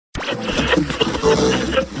Juegan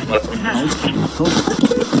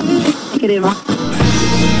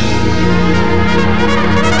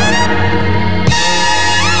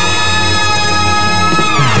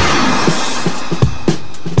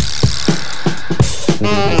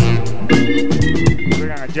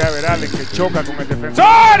a Javier Allen, que choca con el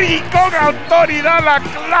defensor y con autoridad la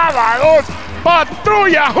clava. 2.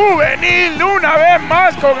 Patrulla Juvenil, una vez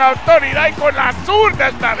más con autoridad y con la zurda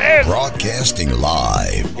esta vez. Broadcasting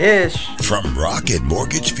live from Rocket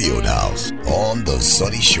Mortgage Fieldhouse on the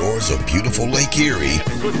sunny shores of beautiful Lake Erie.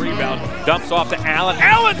 Good rebound, dumps off to Allen.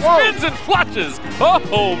 Allen spins and flushes.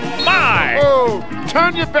 Oh my! Oh,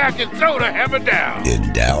 turn your back and throw the hammer down.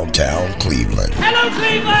 In downtown Cleveland. Hello,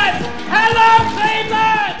 Cleveland! Hello,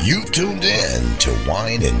 Cleveland! You've tuned in to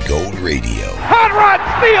Wine and Gold Radio. Hot Rod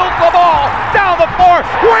steals the ball down the floor.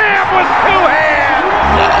 Wham with 2 hands.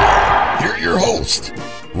 Now, here are your hosts,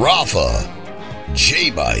 Rafa,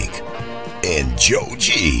 J-Bike, and Joe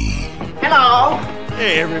G. Hello!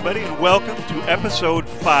 Hey everybody, and welcome to episode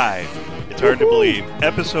 5. It's hard to believe.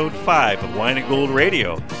 Episode 5 of Wine and Gold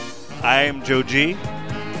Radio. I am Joe G.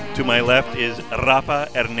 To my left is Rafa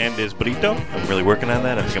Hernandez Brito. I'm really working on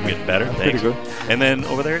that. I think I'm getting better. Thanks. Pretty good. And then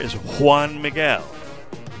over there is Juan Miguel.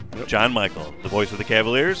 John Michael, the voice of the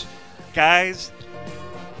Cavaliers. Guys,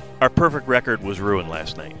 our perfect record was ruined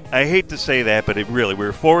last night. I hate to say that, but we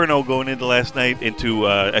were 4-0 going into last night, into,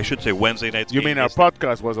 I should say, Wednesday night's game. You mean our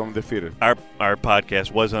podcast was undefeated? Our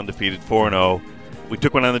podcast was undefeated, 4-0. We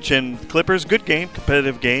took one on the chin. Clippers, good game,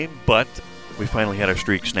 competitive game, but we finally had our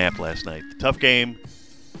streak snapped last night. Tough game.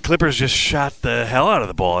 Clippers just shot the hell out of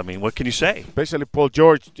the ball. I mean, what can you say? Especially Paul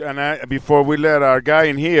George. And before we let our guy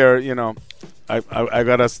in here, you know, I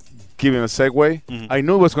got to give him a segue. Mm-hmm. I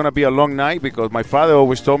knew it was going to be a long night because my father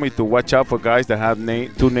always told me to watch out for guys that have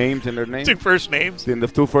two names in their name. 2 first names. In the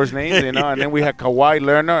 2 first names, you know. And then we had Kawhi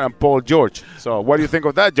Leonard and Paul George. So what do you think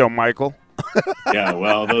of that, John Michael? Yeah,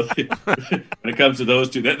 well, when it comes to those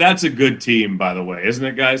two, that's a good team, by the way, isn't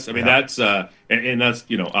it, guys? I mean, that's and that's,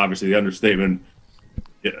 you know, obviously the understatement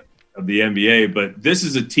of the NBA, but this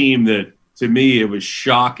is a team that, to me, it was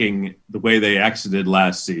shocking the way they exited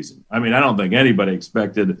last season. I mean, I don't think anybody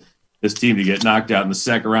expected this team to get knocked out in the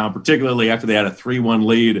second round, particularly after they had a 3-1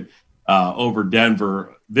 lead over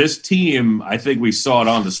Denver. This team, I think we saw it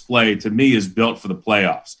on display, to me, is built for the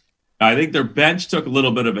playoffs. I think their bench took a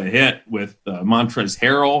little bit of a hit with Montrezl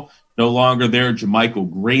Harrell no longer there, JaMychal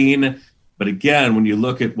Green. But again, when you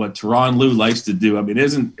look at what Tyronn Lue likes to do, I mean,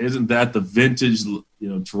 isn't that the vintage, you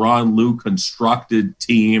know, Tyronn Lue constructed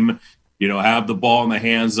team? You know, have the ball in the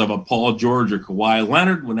hands of a Paul George or Kawhi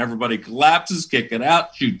Leonard. When everybody collapses, kick it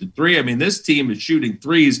out, shoot the 3. I mean, this team is shooting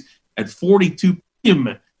threes at 42%.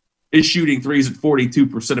 Is shooting threes at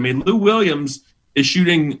 42%. I mean, Lou Williams is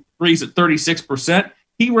shooting threes at 36%.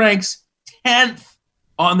 He ranks 10th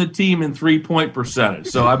on the team in three-point percentage.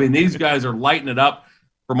 So, I mean, these guys are lighting it up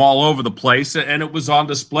from all over the place, and it was on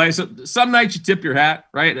display. So some nights you tip your hat,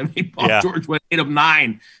 right? I mean, Paul George went 8 of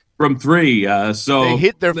 9 from 3. So they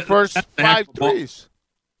hit their first 5 threes.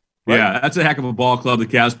 Right? Yeah, that's a heck of a ball club the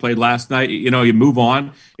Cavs played last night. You know, you move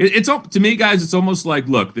on. It's to me, guys, it's almost like,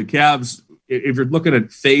 look, the Cavs, if you're looking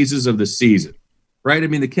at phases of the season, right? I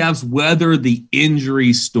mean, the Cavs weathered the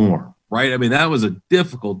injury storm, right? I mean, that was a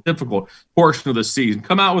difficult portion of the season.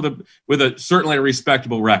 Come out with a certainly a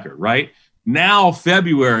respectable record, right? Now,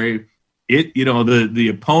 February, the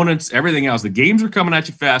opponents, everything else, the games are coming at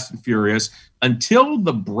you fast and furious. Until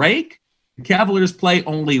the break, the Cavaliers play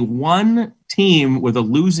only one team with a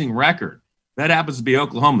losing record. That happens to be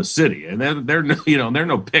Oklahoma City, and they're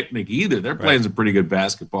no picnic either. They're playing some pretty good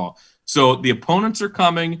basketball. So the opponents are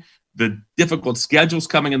coming. The difficult schedule's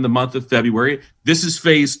coming in the month of February. This is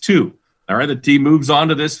phase 2. All right, the team moves on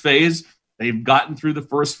to this phase. They've gotten through the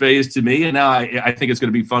first phase to me, and now I think it's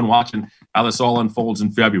going to be fun watching how this all unfolds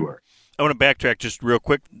in February. I want to backtrack just real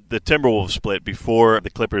quick. The Timberwolves split before the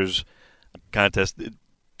Clippers contest.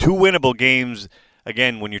 2 winnable games,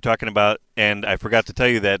 again, when you're talking about, and I forgot to tell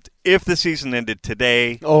you that if the season ended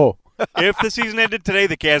today, the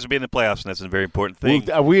Cavs would be in the playoffs, and that's a very important thing.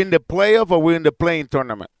 Are we in the playoff or are we in the play-in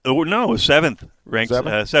tournament? No, 7th. Ranked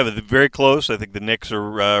 7th. Very close. I think the Knicks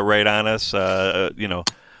are right on us.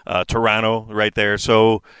 Toronto right there.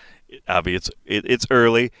 So, obviously, it's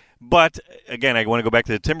early. But, again, I want to go back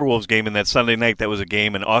to the Timberwolves game in that Sunday night. That was a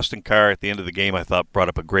game, and Austin Carr at the end of the game, I thought, brought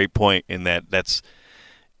up a great point in that's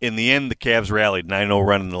in the end, the Cavs rallied 9-0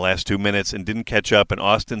 run in the last 2 minutes and didn't catch up. And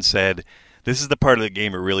Austin said, this is the part of the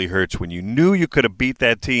game it really hurts when you knew you could have beat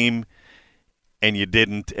that team and you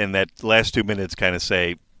didn't. And that last 2 minutes kind of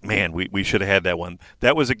say, man, we should have had that one.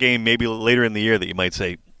 That was a game maybe later in the year that you might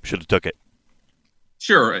say, should have took it.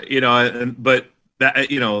 Sure, but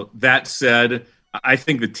that said, I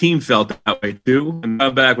think the team felt that way too, and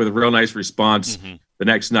come back with a real nice response the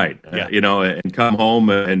next night. And come home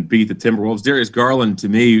and beat the Timberwolves. Darius Garland, to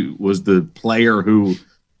me, was the player who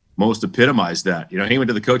most epitomized that. He went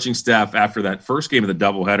to the coaching staff after that first game of the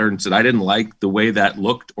doubleheader and said, "I didn't like the way that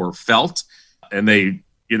looked or felt," and they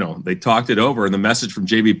talked it over. And the message from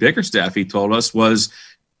JB Bickerstaff, he told us, was,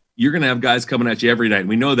 "You're going to have guys coming at you every night." And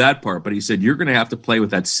we know that part, but he said, "You're going to have to play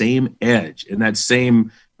with that same edge and that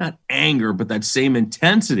same, not anger, but that same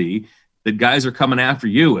intensity that guys are coming after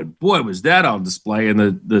you." And boy, was that on display in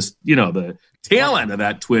the tail end of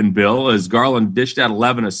that twin bill, as Garland dished out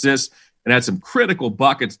 11 assists and had some critical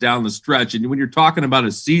buckets down the stretch. And when you're talking about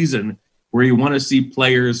a season where you want to see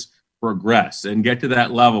players progress and get to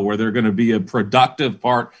that level where they're going to be a productive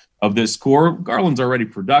part of this core, Garland's already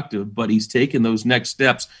productive, but he's taken those next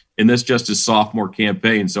steps in this just his sophomore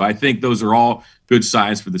campaign. So I think those are all good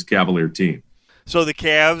signs for this Cavalier team. So the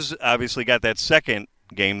Cavs obviously got that second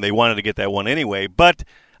game. They wanted to get that one anyway, but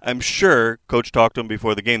I'm sure Coach talked to them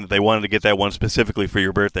before the game that they wanted to get that one specifically for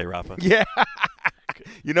your birthday, Rafa. Yeah.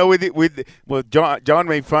 John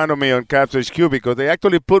made fun of me on Cavs HQ because they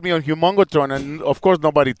actually put me on Humongotron, and of course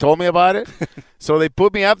nobody told me about it. So they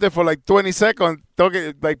put me up there for like 20 seconds,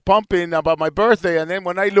 talking, like pumping about my birthday, and then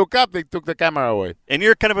when I look up, they took the camera away. And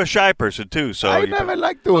you're kind of a shy person too, so I never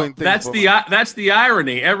like doing things. That's the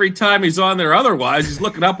irony. Every time he's on there, otherwise he's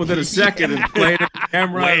looking up within a second and playing at the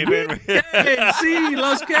camera. Hey, see,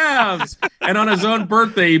 Los Cavs. And on his own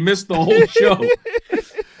birthday, he missed the whole show.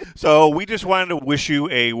 So we just wanted to wish you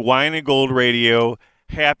a Wine and Gold Radio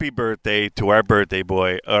happy birthday to our birthday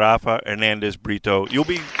boy, Rafa Hernandez Brito. You'll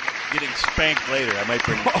be getting spanked later. I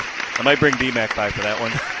might bring D-Mac by for that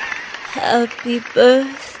one. Happy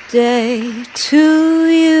birthday to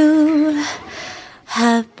you.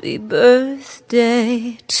 Happy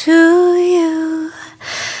birthday to you.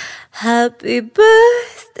 Happy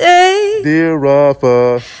birthday, dear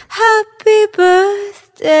Rafa. Happy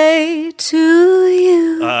birthday to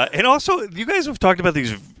you. And also, you guys have talked about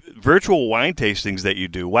these virtual wine tastings that you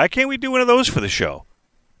do. Why can't we do one of those for the show?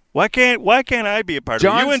 Why can't I be a part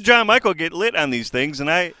of it? You and John Michael get lit on these things, and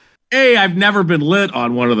I've never been lit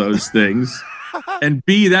on one of those things. And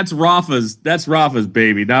B, that's Rafa's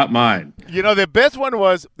baby, not mine. The best one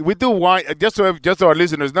was we do wine. Just so our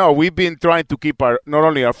listeners know, we've been trying to keep not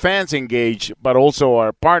only our fans engaged, but also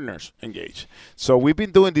our partners engaged. So we've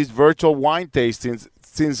been doing these virtual wine tastings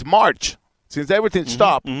since March, since everything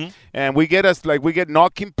stopped, and we get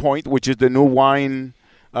Knocking Point, which is the new wine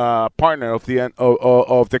partner of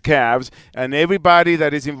the Cavs, and everybody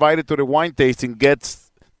that is invited to the wine tasting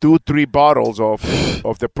gets 2-3 bottles of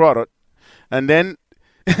the product. And then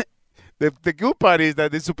the good part is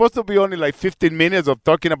that it's supposed to be only like 15 minutes of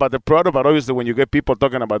talking about the product, but obviously when you get people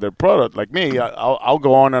talking about their product, like me, I'll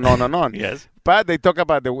go on and on and on. Yes. But they talk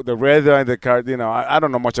about the red and the card. I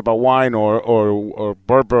don't know much about wine or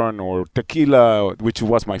bourbon or tequila, which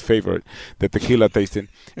was my favorite, the tequila tasting.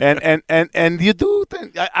 And you do.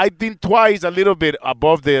 I did twice a little bit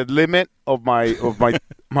above the limit of my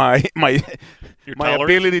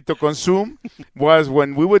ability to consume was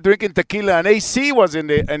when we were drinking tequila and AC was in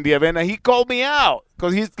the event, and he called me out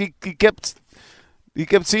because he kept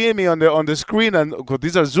seeing me on the screen, and because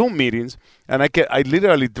these are Zoom meetings, and I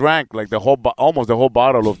literally drank like almost the whole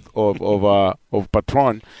bottle of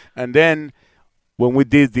Patron, and then when we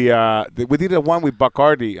did we did the one with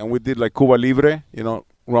Bacardi, and we did like Cuba Libre,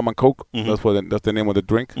 rum and Coke. That's the name of the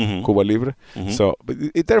drink, Cuba Libre. So but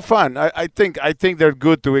they're fun. I think they're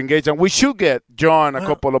good to engage, and we should get John a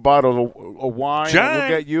couple of bottles of wine. John, we'll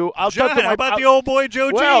get you. How about the old boy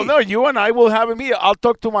Joe G? Well, no, you and I will have him here. I'll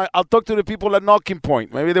talk to the people at Knocking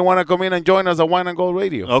Point. Maybe they want to come in and join us at Wine and Gold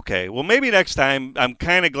Radio. Okay, well maybe next time. I'm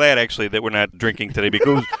kind of glad actually that we're not drinking today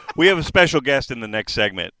because we have a special guest in the next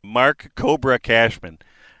segment, Mark Cobra Cashman.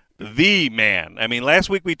 The man. I mean, last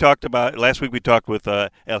week we talked with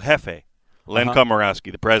El Jefe, Len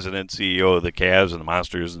Komorowski, the president, CEO of the Cavs and the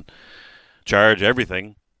Monsters, and charge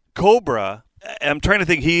everything. Cobra. I'm trying to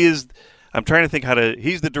think. He's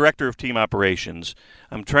the director of team operations.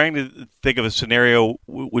 I'm trying to think of a scenario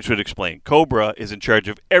which would explain. Cobra is in charge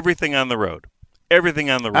of everything on the road.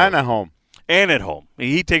 Everything on the road. And at home. And at home.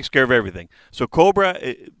 He takes care of everything. So Cobra,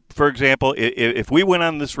 for example, if we went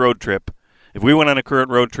on this road trip. If we went on a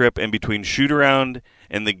current road trip and between shoot-around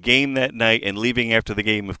and the game that night and leaving after the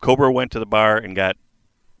game, if Cobra went to the bar and got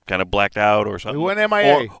kind of blacked out or something. We went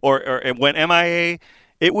MIA. Or went MIA,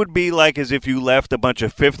 it would be like as if you left a bunch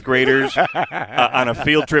of fifth graders on a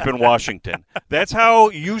field trip in Washington. That's how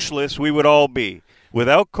useless we would all be.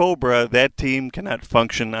 Without Cobra, that team cannot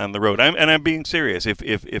function on the road. I'm being serious.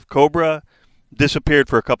 If Cobra disappeared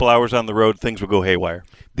for a couple hours on the road, things would go haywire.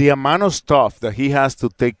 The amount of stuff that he has to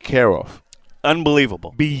take care of,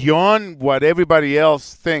 unbelievable. Beyond what everybody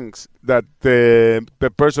else thinks that the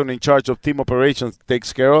person in charge of team operations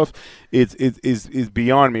takes care of, is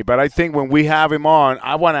beyond me. But I think when we have him on,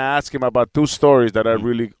 I want to ask him about 2 stories that are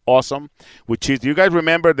really awesome, which is, do you guys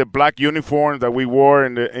remember the black uniforms that we wore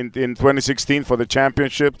in 2016 for the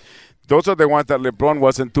championship? Those are the ones that LeBron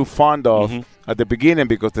wasn't too fond of at the beginning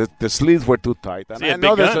because the sleeves were too tight. And I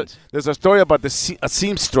know there's a story about a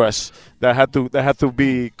seamstress that had to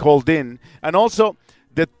be called in, and also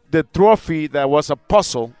the trophy that was a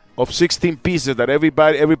puzzle of 16 pieces that every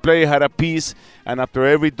player had a piece, and after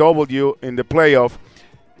every W in the playoff,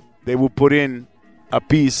 they would put in a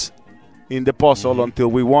piece in the puzzle until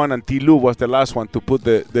we won, and T. Lue was the last one to put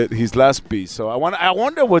his last piece. So I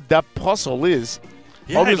wonder what that puzzle is.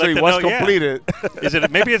 Yeah, obviously, it was completed. Yeah. Is it?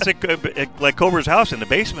 Maybe it's like Cobra's house in the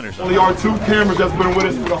basement or something. Only our 2 cameras that's been with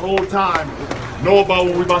us for the whole time know about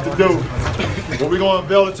what we're about to do. But we're going to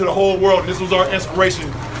unveil it to the whole world. This was our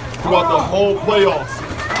inspiration throughout the whole playoffs.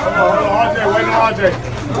 RJ, wait on RJ.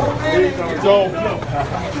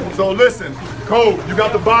 So listen, Cole, you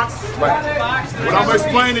got the box? Right. What I'm going to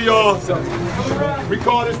explain to y'all, we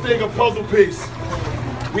call this thing a puzzle piece.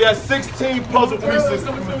 We had 16 puzzle pieces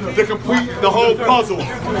to complete the whole puzzle.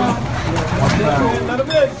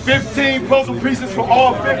 15 puzzle pieces for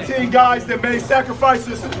all 15 guys that made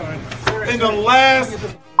sacrifices. In the last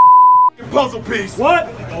puzzle piece, what?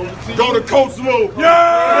 Go to Coach Lue. The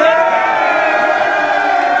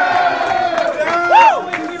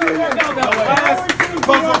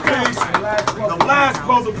last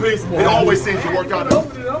puzzle piece, it always seems to work out.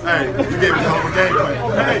 Hey, you gave me a hell of a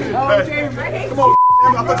game plan. Hey, come on. I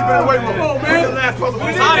thought you been away from me. The last puzzle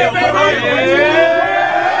piece. I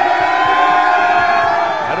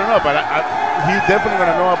don't know, but he's definitely going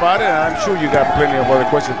to know about it, and I'm sure you got plenty of other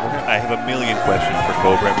questions for him. I have a million questions for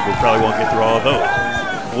Cobra, but we probably won't get through all of those.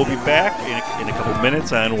 We'll be back in a couple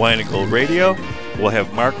minutes on Wine and Gold Radio. We'll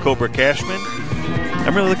have Mark Cobra Cashman.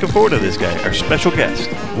 I'm really looking forward to this guy, our special guest.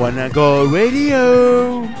 Wine and Gold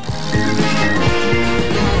Radio.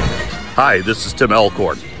 Hi, this is Tim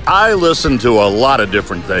Elcourt. I listen to a lot of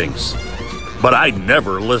different things, but I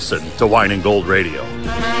never listen to Wine and Gold Radio.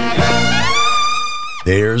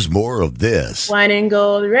 There's more of this. Wine and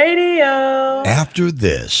Gold Radio. After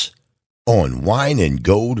this, on Wine and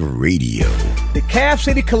Gold Radio. The Cav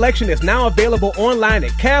City Collection is now available online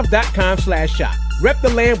at cav.com/shop. Rep the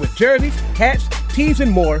land with jerseys, hats, tees, and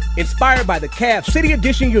more, inspired by the Cav City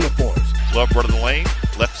Edition uniforms. Love running the lane,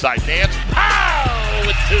 left side dance, pow,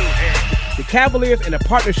 with 2 hands. The Cavaliers, in a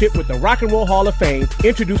partnership with the Rock and Roll Hall of Fame,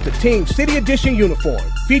 introduced the team's City Edition uniform,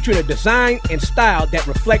 featuring a design and style that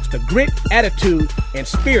reflects the grit, attitude, and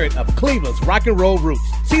spirit of Cleveland's rock and roll roots.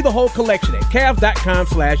 See the whole collection at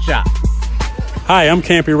cav.com/shop. Hi, I'm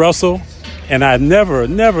Campy Russell, and I never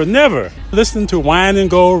listen to Wine and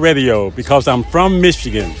Gold Radio because I'm from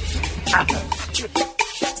Michigan.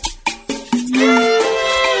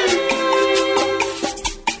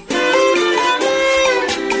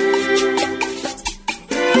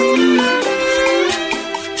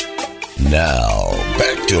 Now,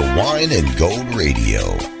 back to Wine and Gold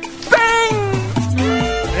Radio.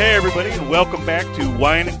 Hey, everybody, and welcome back to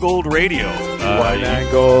Wine and Gold Radio. Wine and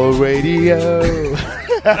Gold Radio.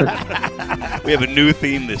 We have a new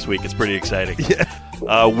theme this week. It's pretty exciting. Yeah.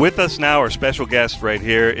 With us now, our special guest right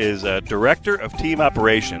here is Director of Team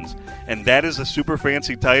Operations, and that is a super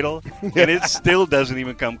fancy title, and it still doesn't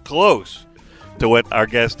even come close to what our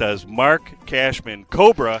guest does. Mark Cashman,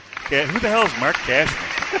 Cobra. Who the hell is Mark Cashman?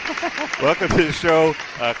 Welcome to the show,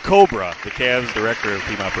 Cobra, the Cavs Director of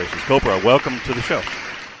Team Operations. Cobra, welcome to the show.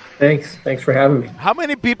 Thanks for having me. How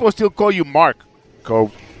many people still call you Mark,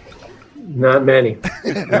 Cob? Not many.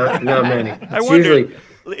 Not many. I wonder,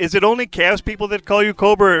 is it only Cavs people that call you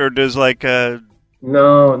Cobra, or does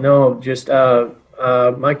No, just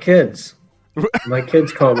my kids. My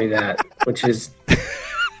kids call me that, which is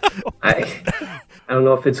I don't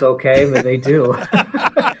know if it's okay, but they do.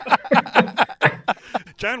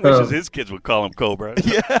 John wishes his kids would call him Cobra.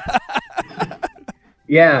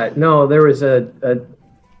 Yeah. No, there was a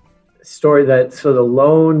story that the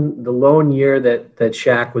lone year that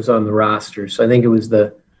Shaq was on the roster. So I think it was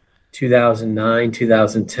the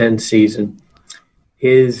 2009-2010 season.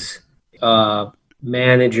 His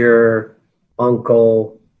manager,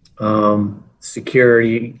 uncle,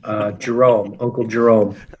 security, Uncle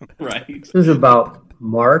Jerome. Right. This was about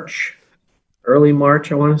early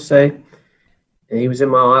March, I want to say. And he was in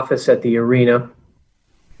my office at the arena.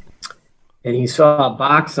 and he saw a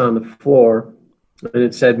box on the floor, and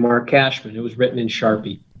it said Mark Cashman. It was written in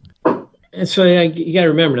Sharpie. And so you got to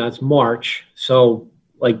remember now, it's March. So,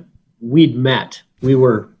 like, we'd met. We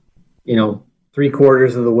were,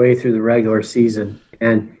 3/4 of the way through the regular season.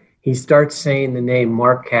 And he starts saying the name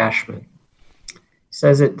Mark Cashman. He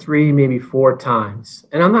says it 3, maybe 4 times.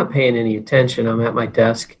 And I'm not paying any attention. I'm at my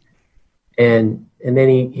desk. And then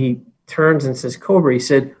he turns and says, Cobra, he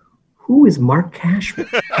said, who is Mark Cashman?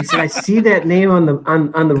 He said, I see that name on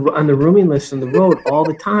the rooming list on the road all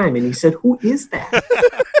the time. And he said, who is that?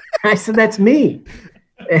 I said, that's me.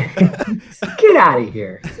 He said, get out of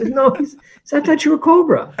here. He said, no, he said, I thought you were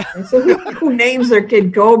Cobra. I said, who names their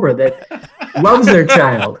kid Cobra that loves their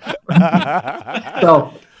child?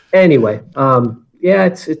 So anyway,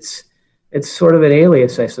 it's sort of an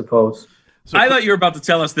alias, I suppose. So I thought you were about to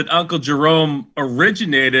tell us that Uncle Jerome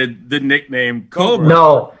originated the nickname Cobra.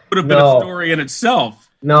 No. Would have been a story in itself.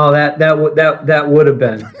 No, that would have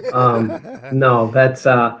been. No, that's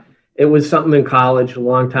it was something in college a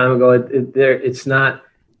long time ago. It's not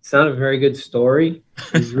a very good story.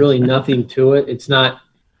 There's really nothing to it. It's not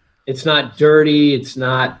dirty. It's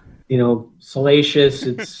not salacious.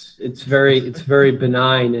 It's very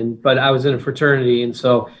benign. But I was in a fraternity, and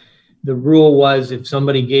so the rule was if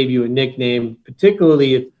somebody gave you a nickname,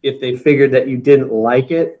 particularly if they figured that you didn't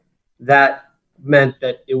like it, that meant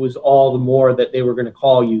that it was all the more that they were going to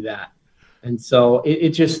call you that. And so it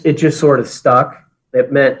just sort of stuck.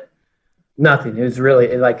 It meant nothing. It was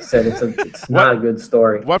really, like I said, it's not a good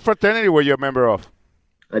story. What fraternity were you a member of?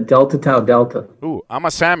 Delta Tau Delta. Ooh, I'm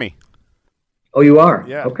a Sammy. Oh, you are?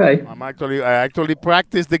 Yeah. Okay. I actually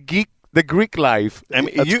practice the Greek life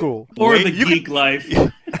at school. Or the geek life.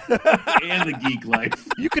 And the geek life.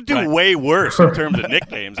 You could do way worse in terms of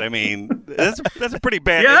nicknames. I mean, that's a pretty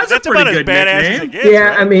bad. Yeah, that's a pretty about good as badass nickname. as it gets. Yeah,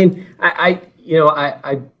 right? I mean, I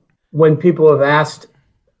when people have asked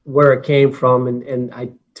where it came from, and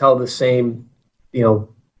I tell the same,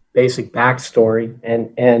 basic backstory,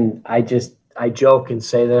 and I joke and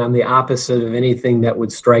say that I'm the opposite of anything that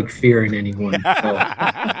would strike fear in anyone. So,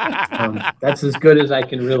 that's as good as I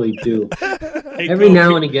can really do. Hey, Every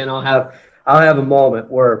now and again, I'll have a moment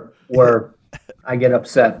where I get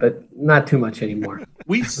upset, but not too much anymore.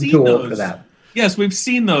 We've I'm seen too old those. for that. Yes, we've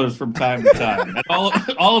seen those from time to time. And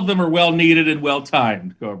all of them are well needed and well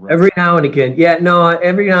timed, Cobra. Every now and again,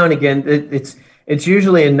 every now and again, it's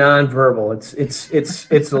usually a nonverbal.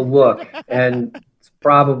 It's a look, and it's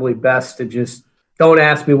probably best to just don't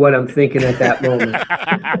ask me what I'm thinking at that moment.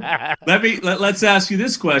 Let's ask you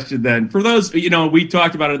this question then. For those, we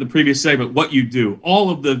talked about it in the previous segment, what you do, all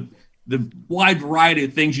of the wide variety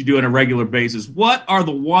of things you do on a regular basis. What are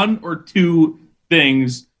the 1 or 2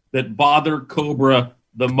 things that bother Cobra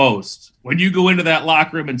the most when you go into that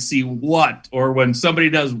locker room and see or when somebody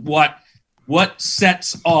does what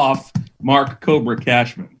sets off Mark Cobra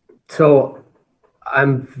Cashman? So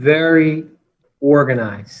I'm very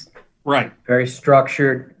organized. Right. Very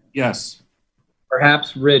structured. Yes.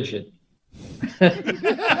 Perhaps rigid.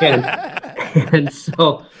 and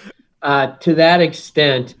so to that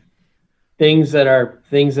extent, things that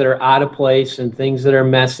are out of place and things that are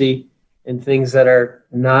messy and things that are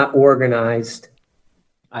not organized,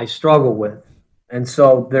 I struggle with. And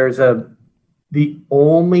so the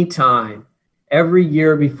only time every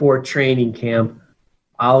year before training camp,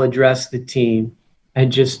 I'll address the team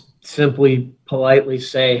and just simply politely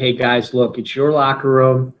say, hey guys, look, it's your locker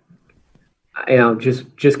room.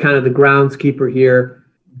 Just kind of the groundskeeper here.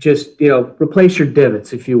 Just, replace your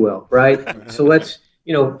divots, if you will. Right. So let's,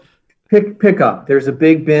 pick up. There's a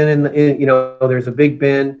big bin there's a big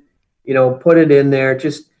bin, put it in there.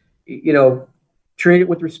 Just, treat it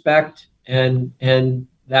with respect. And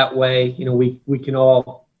that way, we can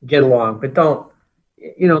all get along, but don't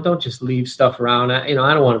just leave stuff around. I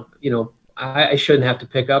don't want to, I shouldn't have to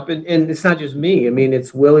pick up. And it's not just me. I mean,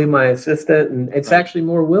 it's Willie, my assistant, and it's actually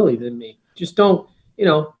more Willie than me. Just don't,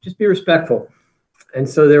 just be respectful. And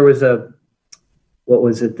so there was the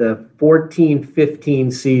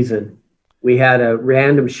 14-15 season, we had a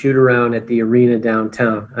random shoot around at the arena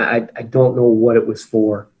downtown. I don't know what it was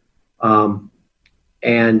for. And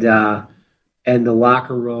the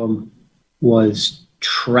locker room was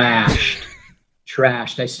trashed.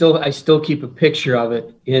 I still keep a picture of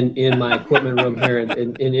it in my equipment room here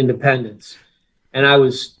in Independence. And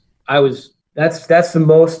that's the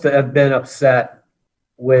most I've been upset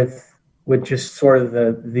with just sort of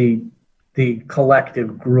the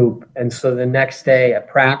collective group. And so the next day at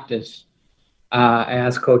practice, I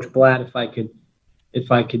asked Coach Blatt if I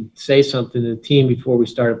could say something to the team before we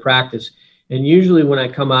started practice. And usually when I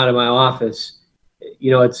come out of my office,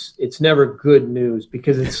 it's never good news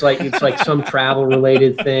because it's like some travel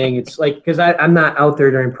related thing. It's like, because I'm not out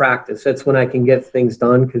there during practice. That's when I can get things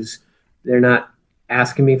done because they're not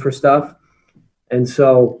asking me for stuff. And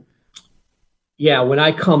so, yeah, when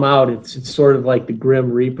I come out, it's sort of like the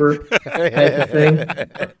Grim Reaper type of thing.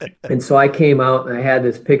 And so I came out and I had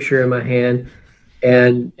this picture in my hand,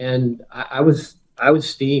 and I was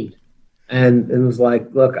steamed, and was like,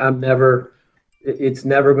 look, it's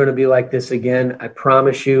never going to be like this again. I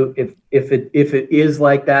promise you, if it is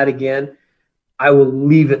like that again, I will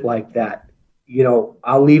leave it like that.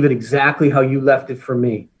 I'll leave it exactly how you left it for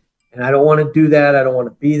me. And I don't want to do that. I don't want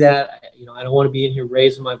to be that. I don't want to be in here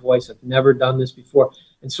raising my voice. I've never done this before.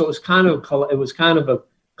 And so it was kind of a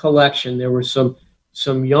collection. There were some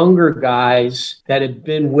younger guys that had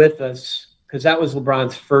been with us because that was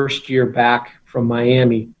LeBron's first year back from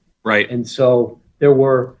Miami. Right. And so it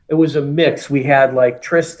was a mix. We had like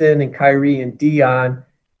Tristan and Kyrie and Dion,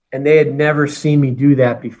 and they had never seen me do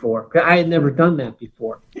that before. I had never done that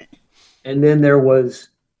before. And then there was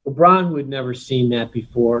LeBron, who had never seen that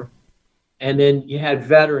before. And then you had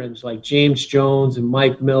veterans like James Jones and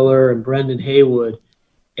Mike Miller and Brendan Haywood.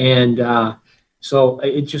 And so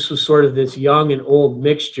it just was sort of this young and old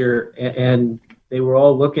mixture. And they were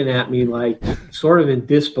all looking at me like sort of in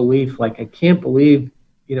disbelief, like, I can't believe,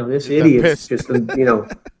 this idiot's just, on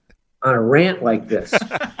a rant like this.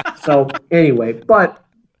 So anyway, but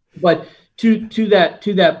to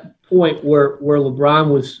that point where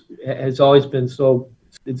LeBron has always been so,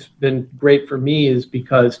 it's been great for me is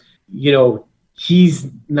because, he's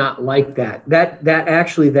not like that. That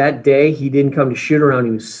actually that day he didn't come to shoot around.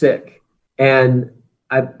 He was sick. And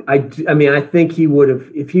I think he would have,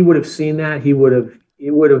 if he would have seen that, it would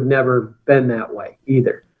have never been that way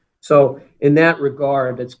either. So in that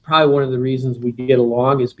regard, that's probably one of the reasons we get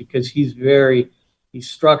along is because he's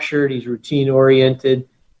structured, he's routine oriented.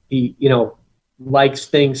 He, likes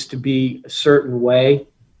things to be a certain way.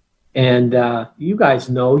 And you guys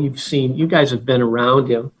know, you guys have been around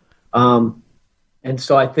him. And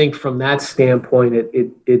so I think from that standpoint,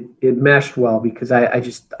 it meshed well because I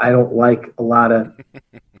don't like a lot of,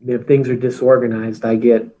 if things are disorganized, I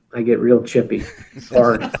get real chippy.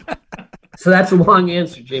 Sorry. So that's a long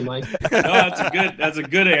answer, J. Mike. No, that's a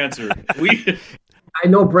good answer. I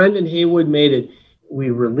know Brendan Haywood made it. We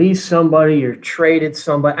released somebody or traded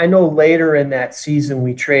somebody. I know later in that season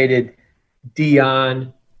we traded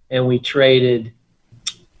Dion. And we traded,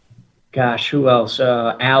 who else?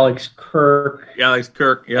 Alex Kirk. Alex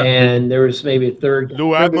Kirk, yeah. And there was maybe a third. Lou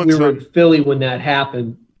we were in Philly when that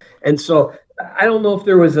happened. And so I don't know if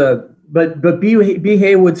there was but B.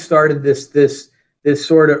 Haywood started this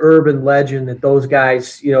sort of urban legend that those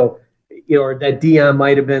guys, or that Dion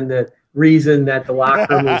might have been the reason that the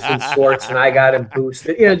locker room was in sorts and I got him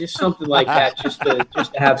boosted. Just something like that, just to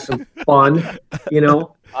have some fun,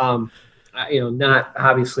 not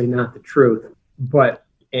obviously not the truth, but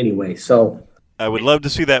anyway, so I would love to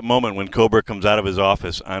see that moment when Cobra comes out of his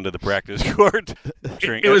office onto the practice court.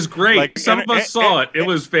 It was great. Some of us saw it. It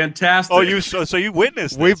was fantastic. Oh, so you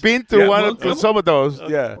witnessed this. We've been to some of those.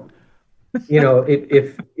 Yeah.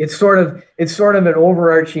 If it's sort of an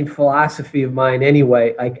overarching philosophy of mine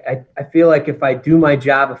anyway. I feel like if I do my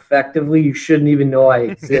job effectively, you shouldn't even know I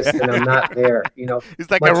exist and I'm not there. It's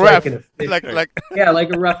like a ref, like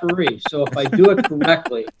a referee. So if I do it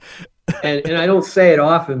correctly, and I don't say it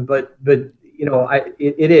often, but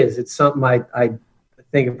it is. It's something I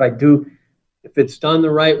think if it's done the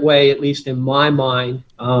right way, at least in my mind,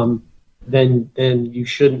 then you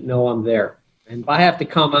shouldn't know I'm there. And if I have to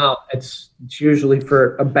come out, it's usually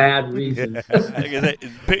for a bad reason.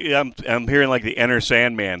 I'm hearing like the Enter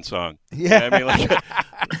Sandman song. Yeah.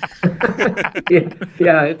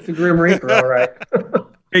 Yeah, it's a Grim Reaper, all right.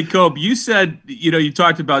 Hey, Cobe, you said, you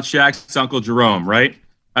talked about Shaq's Uncle Jerome, right?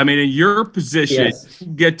 I mean, in your position, yes, you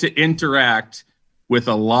get to interact with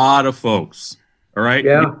a lot of folks, all right?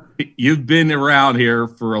 Yeah. You've been around here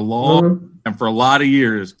for a long time, for a lot of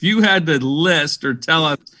years. If you had to list or tell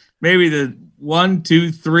us maybe the 1,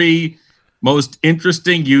 2, 3 most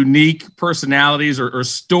interesting, unique personalities or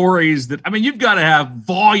stories that, you've got to have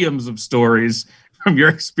volumes of stories from your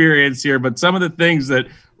experience here, but some of the things that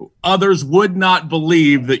others would not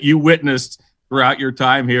believe that you witnessed throughout your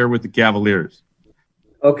time here with the Cavaliers.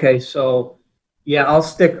 Okay, so yeah, I'll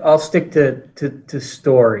stick to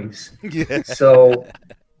stories. Yeah. So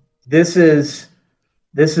this is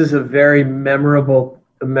a very memorable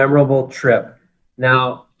trip.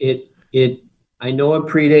 Now I know it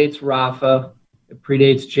predates Rafa, it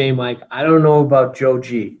predates J. Mike. I don't know about Joe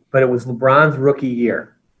G, but it was LeBron's rookie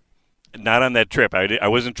year. Not on that trip. I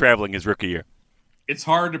wasn't traveling his rookie year. It's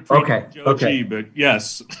hard to predict Joe G, but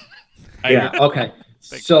yes. Okay.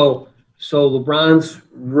 So LeBron's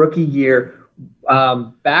rookie year,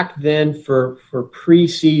 back then for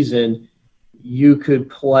preseason, you could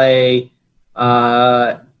play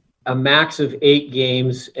a max of 8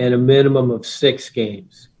 games and a minimum of 6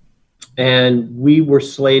 games. And we were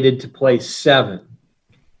slated to play 7.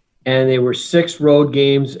 And they were 6 road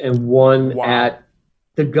games and 1 at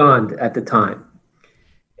the Gund at the time.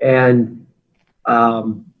 And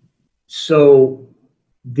so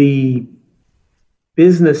the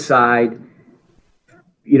business side,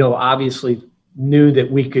 obviously knew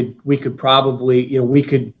that we could probably, we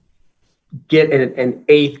could get an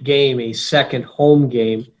 8th game, a second home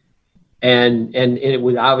game, and it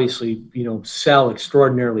would obviously, sell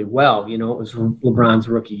extraordinarily well. It was LeBron's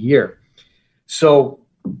rookie year. So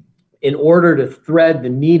in order to thread the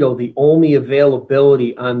needle, the only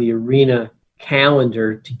availability on the arena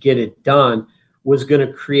calendar to get it done was going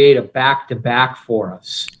to create a back-to-back for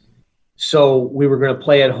us. So we were going to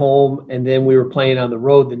play at home, and then we were playing on the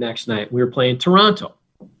road the next night. We were playing Toronto.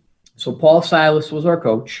 So Paul Silas was our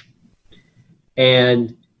coach,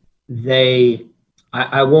 and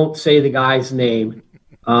I won't say the guy's name.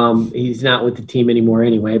 He's not with the team anymore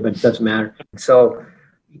anyway, but it doesn't matter. So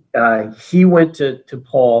he went to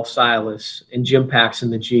Paul Silas and Jim Paxson,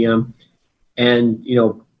 the GM, and,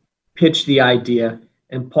 pitched the idea.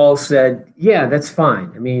 And Paul said, yeah, that's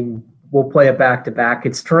fine. I mean, we'll play it back-to-back.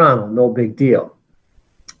 It's Toronto, no big deal.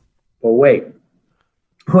 But wait,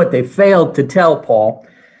 what they failed to tell Paul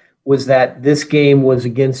was that this game was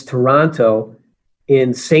against Toronto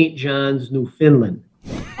in St. John's, Newfoundland,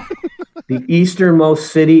 the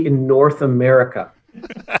easternmost city in North America.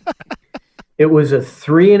 It was a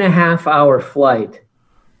 3.5-hour flight,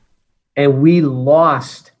 and we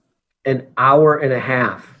lost an hour and a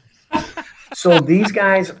half. So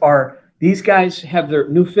Newfoundland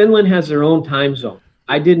has their own time zone.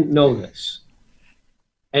 I didn't know this.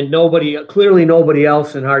 And clearly nobody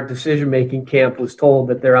else in our decision-making camp was told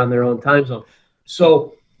that they're on their own time zone.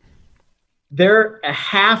 So they're a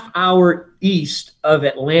half hour east of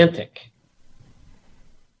Atlantic.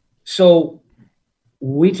 So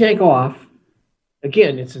we take off.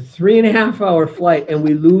 Again, it's a 3.5-hour flight, and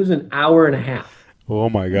we lose an hour and a half. Oh,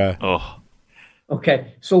 my God. Oh.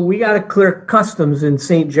 Okay, so we got to clear customs in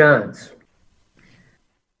St. John's.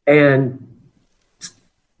 And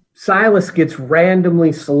Silas gets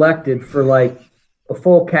randomly selected for like a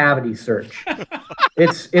full cavity search.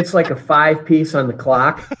 It's like a 5-piece on the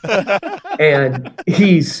clock. And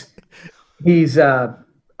he's a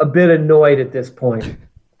bit annoyed at this point.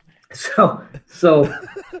 So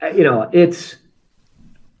it's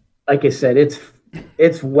like I said,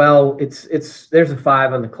 there's a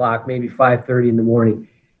 5 on the clock, maybe 5:30 in the morning.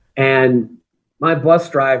 And my bus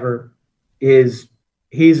driver he's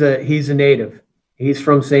a native. He's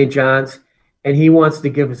from St. John's, and he wants to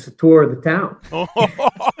give us a tour of the town.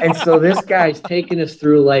 And so this guy's taking us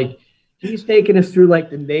through like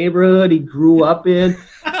the neighborhood he grew up in.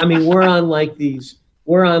 I mean, we're on like these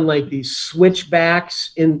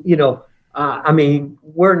switchbacks in,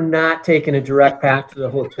 we're not taking a direct path to the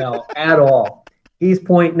hotel at all. He's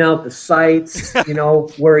pointing out the sites,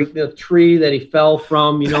 where the tree that he fell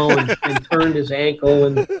from, and turned his ankle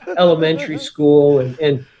in elementary school.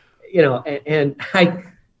 And I,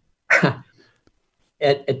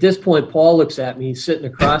 at this point, Paul looks at me, he's sitting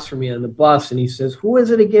across from me on the bus, and he says, "Who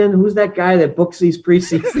is it again? Who's that guy that books these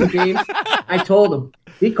preseason games?" I told him.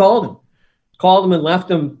 He called him and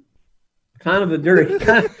left him kind of a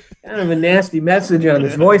nasty message on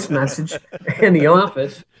his voice message in the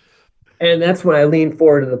office. And that's when I leaned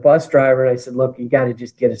forward to the bus driver and I said, "Look, you got to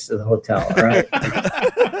just get us to the hotel, all right?"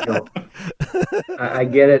 I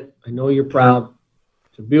get it. I know you're proud.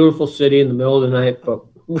 It's a beautiful city in the middle of the night, but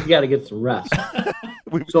we got to get some rest.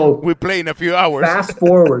 We play in a few hours. Fast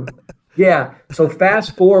forward. Yeah. So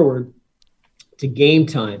fast forward to game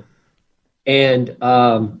time. And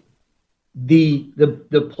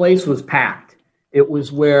the place was packed. It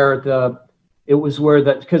was where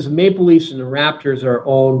because the Maple Leafs and the Raptors are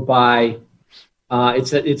owned by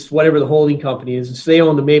it's whatever the holding company is. So they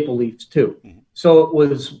own the Maple Leafs too. Mm-hmm. So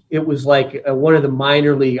it was like one of the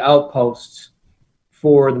minor league outposts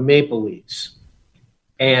for the Maple Leafs,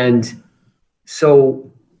 and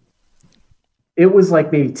so it was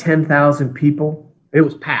like maybe 10,000 people. It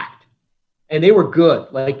was packed, and they were good.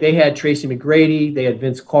 Like they had Tracy McGrady, they had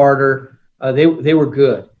Vince Carter. They were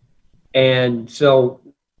good, and so.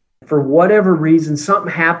 For whatever reason,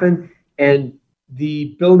 something happened and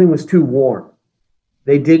the building was too warm.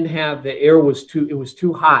 They didn't have it was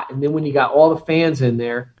too hot. And then when you got all the fans in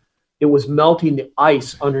there, it was melting the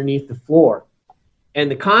ice underneath the floor. and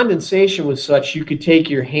the condensation was such you could take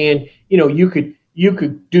your hand, you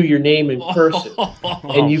could do your name in cursive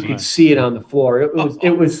and you could see it on the floor. It was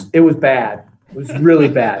bad. It was really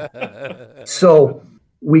bad. So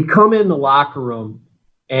we come in the locker room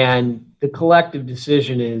and the collective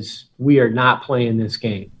decision is we are not playing this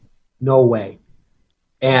game. No way.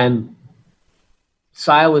 And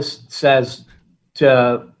Silas says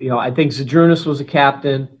to, I think Zydrunas was a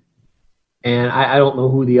captain, and I don't know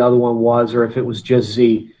who the other one was or if it was just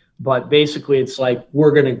Z. But basically it's like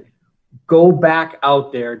we're going to go back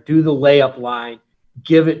out there, do the layup line,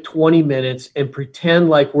 give it 20 minutes, and pretend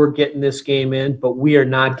like we're getting this game in, but we are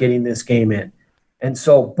not getting this game in. And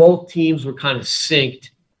so both teams were kind of synced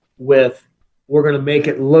with we're going to make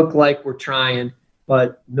it look like we're trying,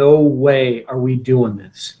 but no way are we doing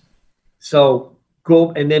this. So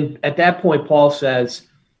go, and then at that point, Paul says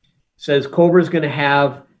Cobra's going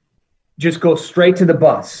to just go straight to the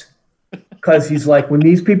bus, because he's like, when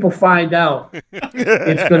these people find out,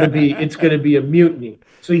 it's going to be a mutiny.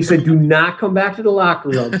 So he said, do not come back to the locker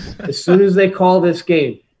room. As soon as they call this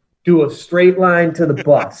game, do a straight line to the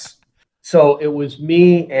bus. So it was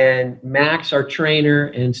me and Max, our trainer,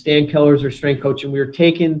 and Stan Keller's our strength coach, and we were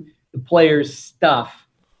taking the players' stuff,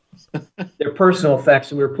 their personal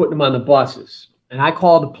effects, and we were putting them on the buses. And I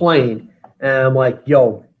called the plane, and I'm like,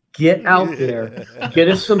 yo, get out there, get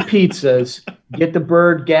us some pizzas, get the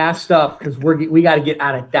bird gassed up, because we got to get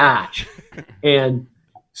out of Dodge. And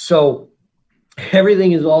so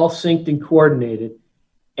everything is all synced and coordinated,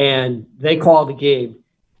 and they called the game,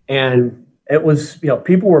 and it was,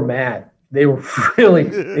 people were mad. They were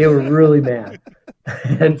really mad.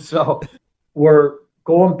 And so we're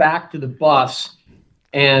going back to the bus,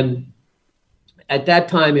 and at that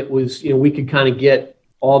time it was, we could kind of get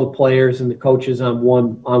all the players and the coaches on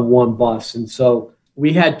one bus. And so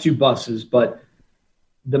we had two buses, but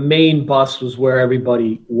the main bus was where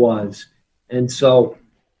everybody was. And so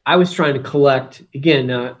I was trying to collect, again,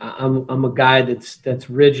 I'm a guy that's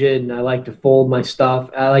rigid, and I like to fold my stuff.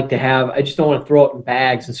 I just don't want to throw it in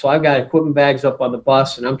bags. And so I've got equipment bags up on the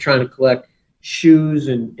bus, and I'm trying to collect shoes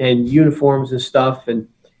and uniforms and stuff. And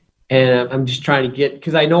I'm just trying to get,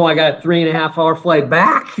 because I know I got a 3.5-hour flight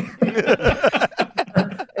back.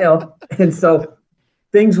 And so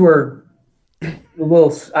things were I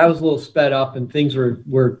was a little sped up, and things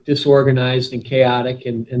were disorganized and chaotic,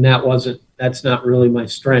 and that's not really my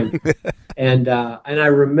strength. And I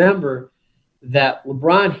remember that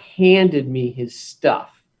LeBron handed me his stuff.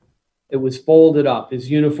 It was folded up.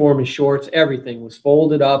 His uniform, his shorts, everything was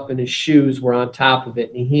folded up, and his shoes were on top of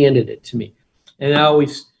it, and he handed it to me. And that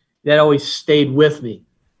always stayed with me.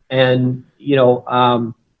 And,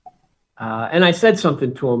 and I said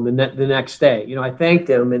something to him the next day. I thanked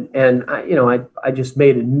him, and I just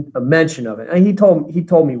made a mention of it. And he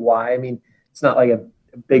told me why. I mean, it's not like a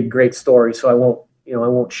big great story, so I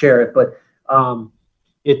won't share it. But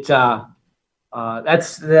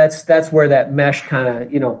that's where that mesh kind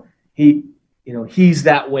of he's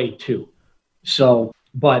that way too. So,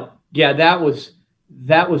 but yeah, that was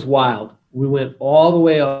wild. We went all the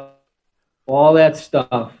way up, all that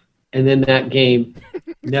stuff, and then that game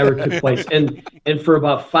never took place. And for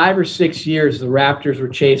about 5 or 6 years, the Raptors were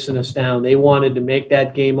chasing us down. They wanted to make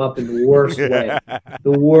that game up in the worst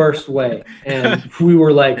way. And we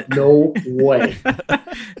were like, no way.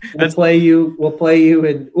 We'll play you,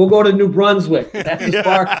 and we'll go to New Brunswick.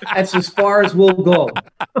 That's as far as we'll go.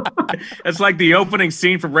 It's like the opening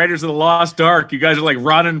scene from Raiders of the Lost Ark. You guys are like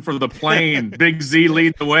running for the plane. Big Z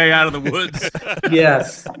leads the way out of the woods.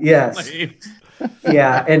 Yes.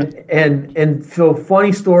 Yeah, and so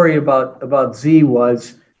funny story about Z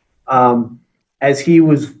was, as he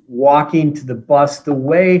was walking to the bus, the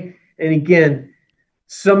way, and again,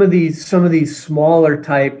 some of these smaller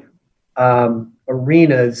type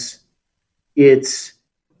arenas,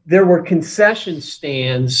 there were concession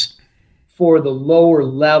stands for the lower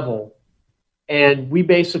level, and we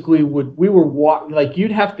basically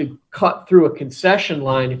you'd have to cut through a concession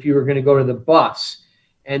line if you were going to go to the bus,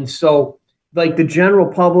 and so. Like the general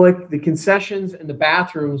public, the concessions and the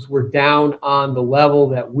bathrooms were down on the level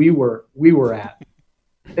that we were at.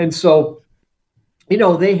 And so,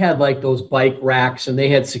 they had like those bike racks, and they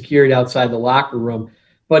had security outside the locker room,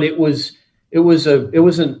 but it was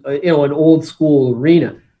an old school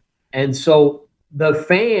arena. And so the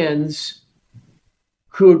fans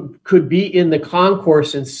could be in the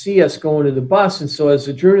concourse and see us going to the bus. And so as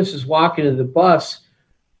Zydrunas is walking to the bus,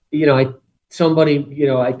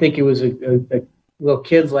 I think it was a little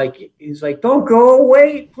kid's he's like, don't go,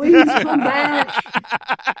 wait, please come back.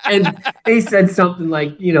 And he said something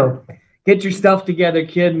like, get your stuff together,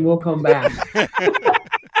 kid, and we'll come back.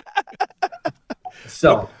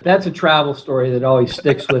 So that's a travel story that always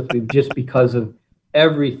sticks with me just because of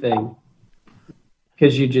everything.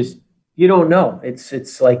 Because you don't know.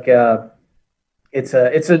 It's like it's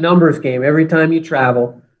a numbers game. Every time you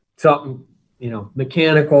travel, something,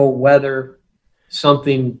 mechanical, weather,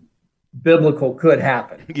 something biblical could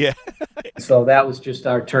happen. Yeah. So that was just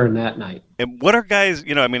our turn that night. And what are guys,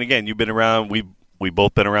 again, you've been around, we've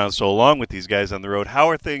both been around so long with these guys on the road. How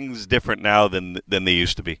are things different now than they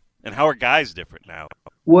used to be? And how are guys different now?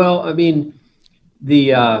 Well, the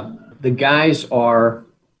guys are,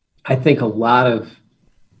 I think a lot of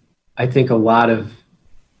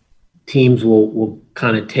teams will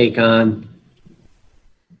kind of take on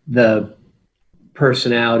the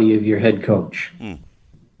personality of your head coach.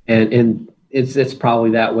 And it's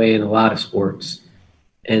probably that way in a lot of sports.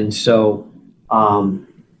 And so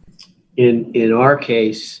in our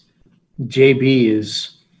case, JB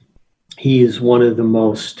is one of the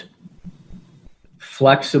most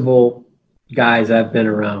flexible guys I've been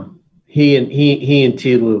around. He and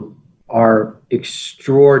Tilu are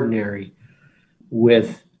extraordinary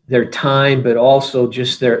with their time, but also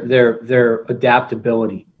just their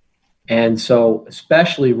adaptability. And so,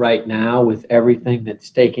 especially right now with everything that's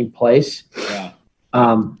taking place,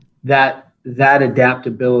 that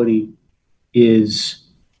adaptability is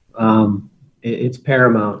it's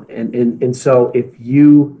paramount. And so if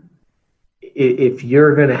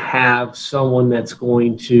you're going to have someone that's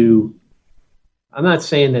going to, I'm not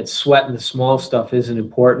saying that sweating the small stuff isn't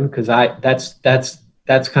important, because that's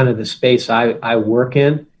kind of the space I work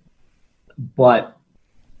in. But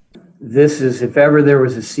this is, if ever there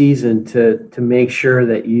was a season to make sure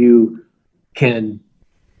that you can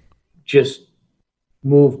just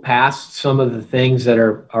move past some of the things that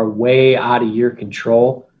are way out of your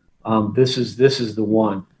control, this is the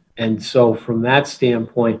one. And so from that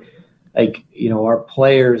standpoint, our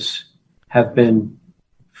players have been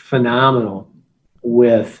phenomenal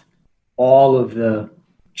with all of the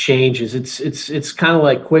changes. It's kind of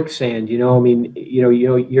like quicksand, you're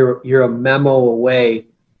a memo away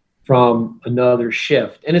from another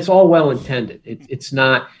shift, and it's all well intended. It's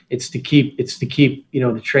to keep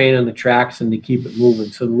the train on the tracks and to keep it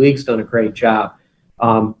moving. So the league's done a great job.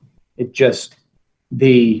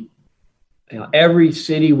 Every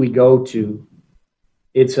city we go to,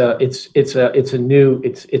 it's a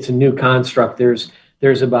new construct.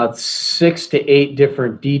 There's about 6 to 8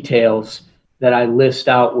 different details that I list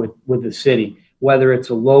out with the city, whether it's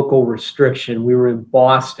a local restriction. We were in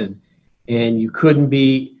Boston, and you couldn't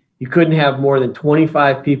have more than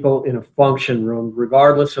 25 people in a function room,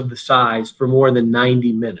 regardless of the size, for more than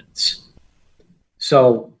 90 minutes.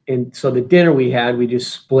 So the dinner we had, we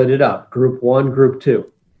just split it up, group 1, group 2.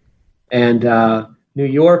 And New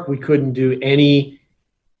York, we couldn't do any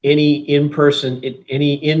in-person,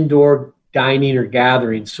 any indoor dining or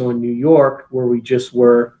gathering. So in New York, where we just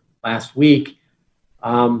were last week,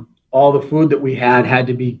 all the food that we had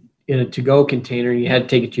to be in a to-go container, and you had to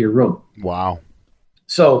take it to your room. Wow.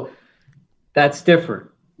 So that's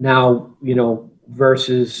different now,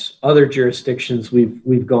 versus other jurisdictions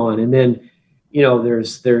we've gone. And then,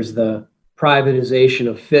 there's the privatization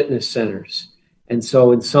of fitness centers. And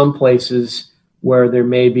so in some places where there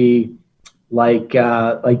may be we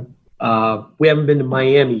haven't been to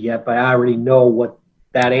Miami yet, but I already know what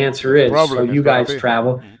that answer is. So you guys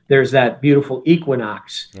travel. There's that beautiful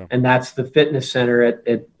Equinox, and that's the fitness center at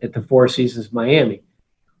the Four Seasons Miami.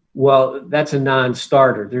 Well, that's a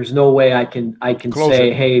non-starter. There's no way I can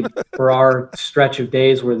say, hey, for our stretch of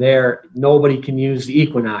days we're there, nobody can use the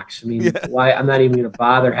Equinox. Why? I'm not even going to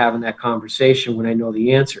bother having that conversation when I know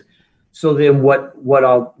the answer. So then what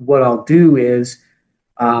I'll do is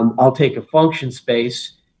I'll take a function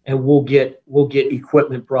space, and we'll get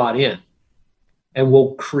equipment brought in, and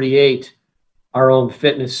we'll create our own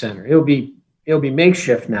fitness center. It'll be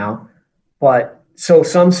makeshift now, but so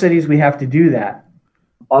some cities we have to do that.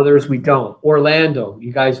 Others we don't. Orlando,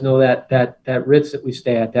 you guys know that Ritz that we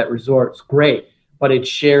stay at, that resort's great, but it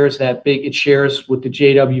shares with the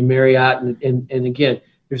JW Marriott, and again,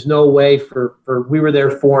 there's no way for we were there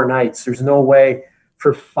 4 nights. There's no way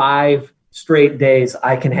for 5 straight days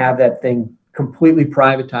I can have that thing completely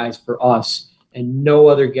privatized for us, and no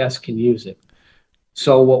other guest can use it.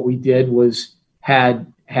 So what we did was had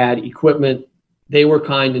equipment. They were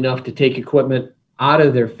kind enough to take equipment out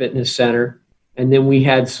of their fitness center, and then we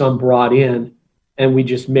had some brought in, and we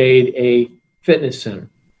just made a fitness center.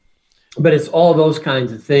 But it's all those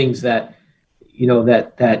kinds of things that,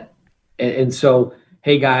 and so,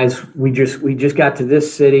 hey guys, we just got to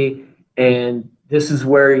this city, and this is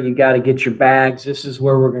where you got to get your bags. This is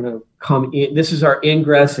where we're going to come in. This is our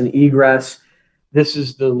ingress and egress. this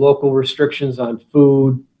is the local restrictions on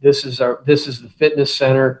food. This is the fitness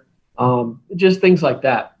center. Just things like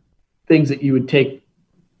that, things that you would take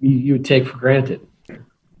for granted.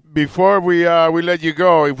 Before we let you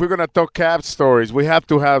go, if we're gonna talk Cavs stories, we have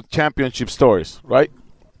to have championship stories, right?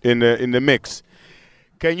 In the mix.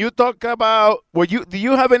 Can you talk about do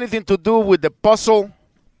you have anything to do with the puzzle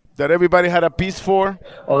that everybody had a piece for?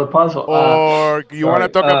 Oh, the puzzle. Or you want to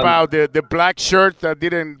talk about the black shirt that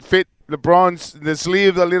didn't fit the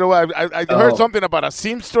sleeve a little? I heard something about a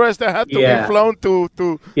seamstress that had to be flown to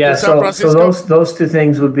San Francisco. So those two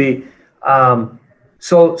things would be.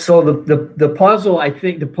 So the puzzle, I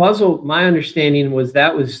think the puzzle, my understanding was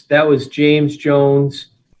that was James Jones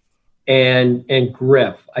and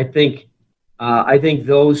Griff. I think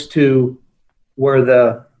those two were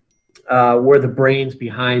the brains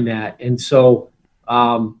behind that. And so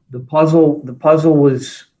the puzzle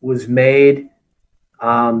was made.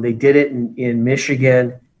 They did it in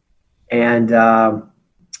Michigan, and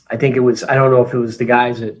I think it was, I don't know if it was the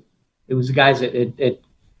guys at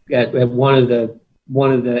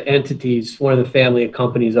one of the entities, one of the family of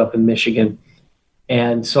companies up in Michigan.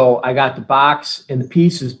 And so I got the box and the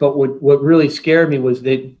pieces, but what really scared me was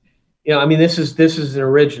that, this is an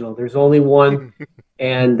original. There's only one.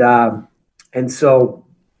 And so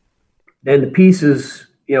then the pieces,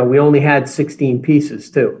 we only had 16 pieces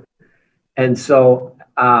too. And so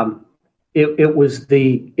it was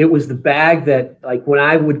the bag that, like, when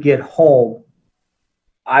I would get home,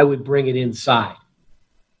 I would bring it inside.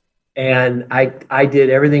 And I did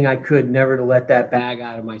everything I could never to let that bag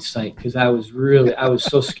out of my sight, because I was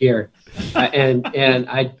so scared. And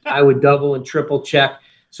I would double and triple check.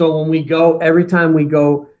 So every time we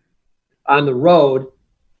go on the road,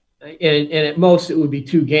 and at most it would be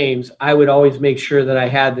 2 games, I would always make sure that I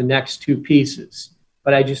had the next 2 pieces.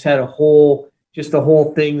 But I just had a whole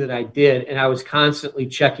thing that I did, and I was constantly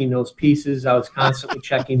checking those pieces. I was constantly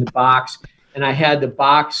checking the box, and I had the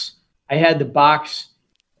box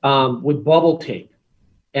with bubble tape,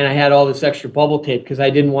 and I had all this extra bubble tape because I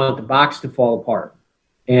didn't want the box to fall apart.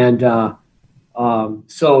 And the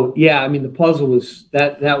puzzle was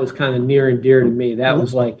that was kind of near and dear to me. That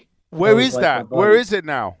was like, where is that? Where is it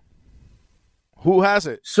now? Who has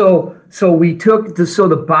it? So we took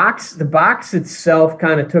the box itself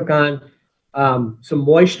kind of took on some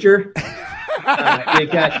moisture.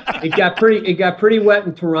 It got pretty wet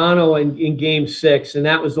in Toronto in Game 6, and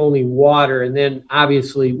that was only water. And then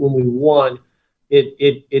obviously when we won,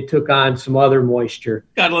 it took on some other moisture.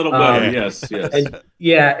 Got a little better, yes.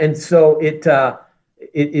 And so it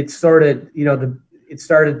started, it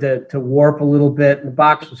started to warp a little bit, and the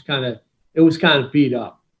box was kind of beat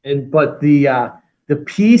up. But the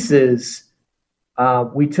pieces,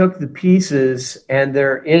 we took the pieces, and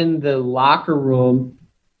they're in the locker room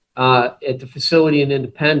at the facility in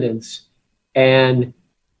Independence, and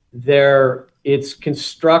it's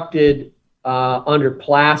constructed under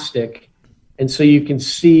plastic, and so you can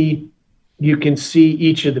see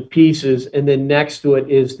each of the pieces, and then next to it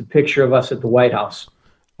is the picture of us at the White House.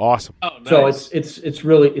 Awesome. Oh, nice. So it's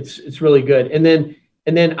really good. And then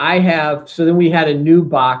then we had a new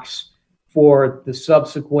box for the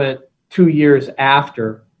subsequent 2 years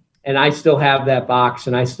after, and I still have that box,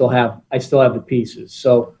 and I still have the pieces.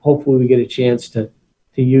 So hopefully we get a chance to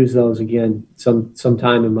use those again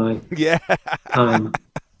sometime in my time.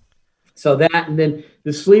 So that, and then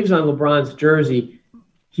the sleeves on LeBron's jersey,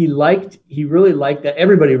 he really liked that.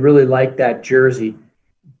 Everybody really liked that jersey,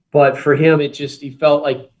 but for him, he felt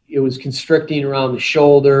like it was constricting around the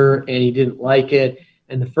shoulder, and he didn't like it.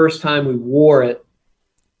 And the first time he wore it,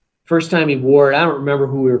 I don't remember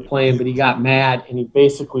who we were playing, but he got mad, and he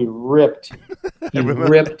basically ripped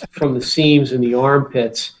from the seams and the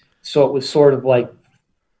armpits. So it was sort of like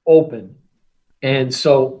open. And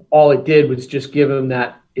so all it did was just give him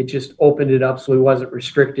that, it just opened it up so he wasn't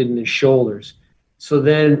restricted in his shoulders. So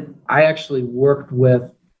then I actually worked with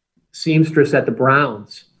seamstress at the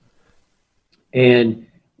Browns. And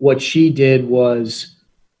what she did was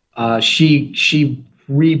she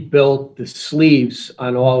rebuilt the sleeves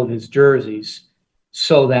on all of his jerseys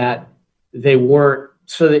so that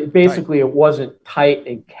basically it wasn't tight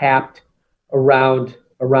and capped around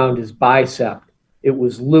his bicep. It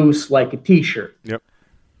was loose like a t-shirt. Yep.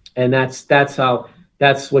 And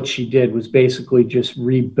that's what she did, was basically just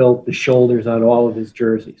rebuilt the shoulders on all of his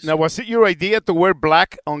jerseys. Now, was it your idea to wear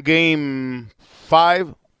black on Game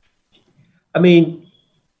 5? I mean,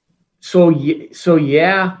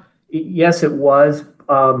 yes, it was.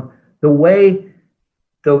 The way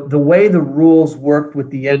the rules worked with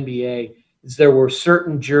the NBA is there were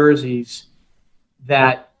certain jerseys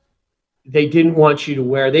that they didn't want you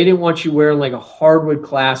wearing like a hardwood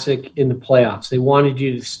classic in the playoffs. They wanted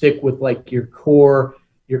you to stick with like your core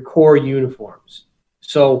uniforms.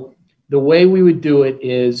 So the way we would do it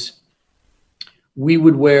is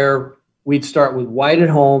we'd start with white at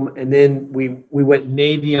home, and then we went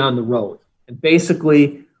navy on the road. And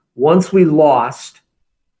basically, once we lost,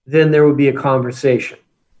 then there would be a conversation.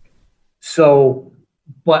 So,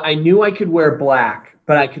 but I knew I could wear black,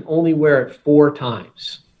 but I could only wear it 4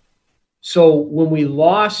 times. So when we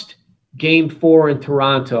lost Game 4 in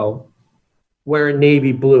Toronto, wearing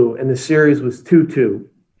navy blue, and the series was 2-2,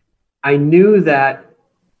 I knew that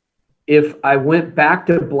if I went back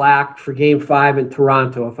to black for Game 5 in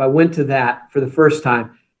Toronto, if I went to that for the first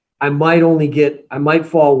time, I might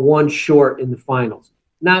fall 1 short in the finals.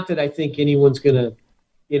 Not that I think anyone's going to,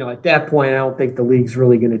 at that point, I don't think the league's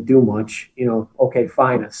really going to do much, okay,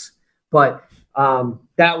 fine us. But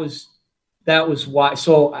that was why.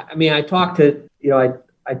 So, I mean, I talked it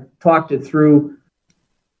through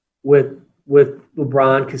with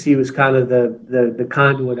LeBron, because he was kind of the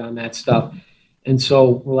conduit on that stuff. And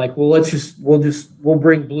so we're like, well, we'll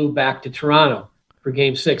bring blue back to Toronto for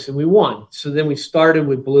Game 6, and we won. So then we started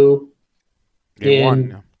with blue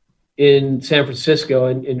in San Francisco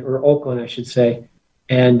or Oakland, I should say.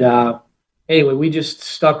 And anyway, we just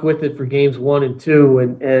stuck with it for Games 1 and 2.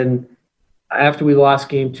 And after we lost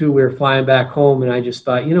Game 2, we were flying back home, and I just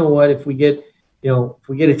thought, you know what, if we get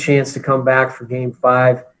a chance to come back for Game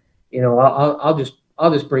 5, I'll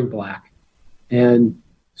just bring black. And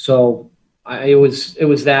so it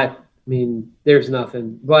was that. I mean, there's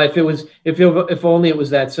nothing. But if only it was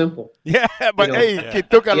that simple. Yeah, but he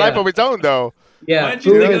took a life of his own, though. Yeah, why didn't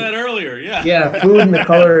you think of that earlier? Yeah. Yeah, food and the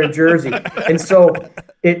color of jersey. And so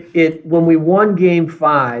it when we won Game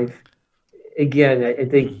 5, again, I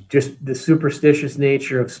think just the superstitious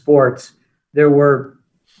nature of sports, there were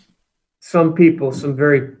some people, some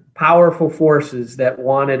very powerful forces that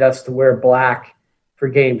wanted us to wear black for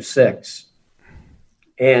Game 6.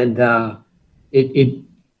 And it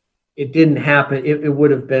didn't happen. It would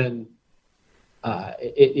have been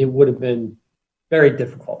very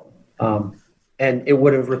difficult. And it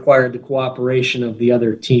would have required the cooperation of the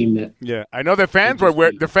other team. I know the fans were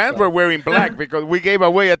wearing black because we gave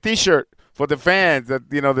away a T-shirt for the fans that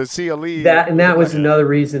the CLE. That was another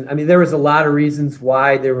reason. I mean, there was a lot of reasons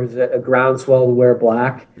why there was a groundswell to wear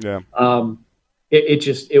black. Yeah.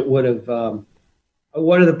 It would have.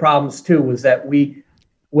 One of the problems too was that when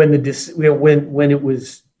it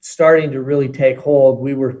was starting to really take hold,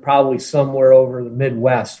 we were probably somewhere over the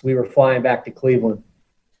Midwest. We were flying back to Cleveland.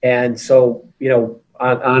 And so,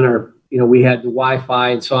 on our, we had the Wi-Fi,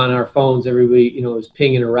 and so on our phones, everybody, was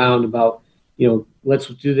pinging around about, let's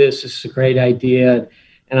do this. This is a great idea.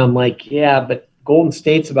 And I'm like, yeah, but Golden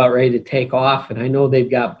State's about ready to take off, and I know they've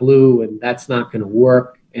got blue, and that's not going to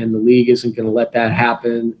work, and the league isn't going to let that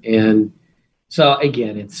happen. And so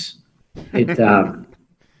again, it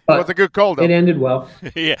was a good call, though. It ended well.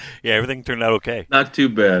 yeah, everything turned out okay. Not too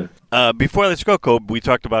bad. Before let's go, Kobe, you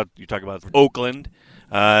talked about Oakland.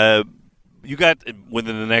 You got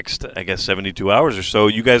within the next, I guess, 72 hours or so,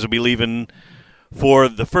 you guys will be leaving for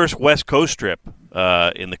the first West Coast trip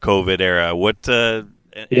in the COVID era.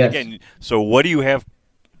 Again, so what do you have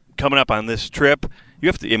coming up on this trip? You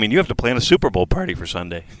have to plan a Super Bowl party for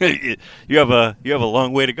Sunday. you have a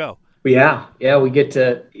long way to go. Yeah, we get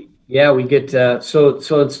to.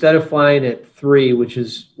 So instead of flying at 3, which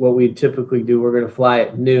is what we typically do, we're going to fly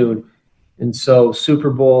at noon, and so Super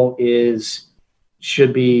Bowl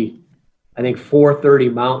should be, I think,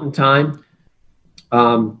 4:30 Mountain Time,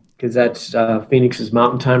 because that's Phoenix's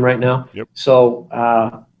Mountain Time right now. Yep.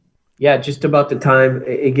 So just about the time.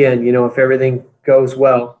 Again, if everything goes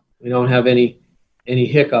well, we don't have any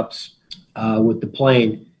hiccups with the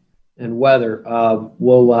plane and weather.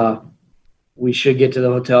 We should get to the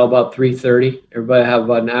hotel about 3:30. Everybody have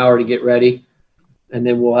about an hour to get ready, and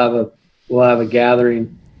then we'll have a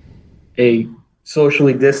gathering, a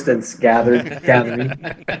socially distanced gathering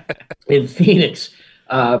in Phoenix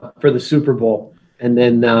for the Super Bowl. And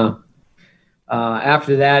then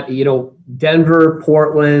after that, Denver,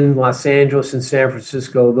 Portland, Los Angeles, and San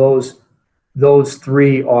Francisco, those 4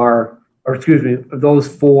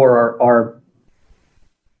 are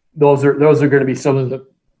those are going to be some of the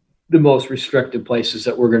most restricted places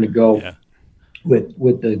that we're going to go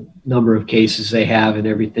with the number of cases they have and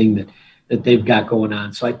everything that they've got going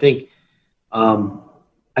on. So I think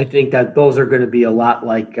that those are going to be a lot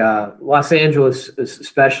like Los Angeles,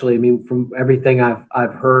 especially. I mean, from everything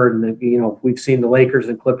I've heard, and we've seen the Lakers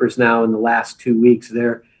and Clippers now in the last 2 weeks.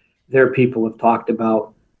 Their people have talked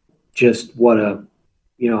about just what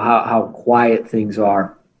how quiet things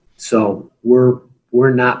are. So we're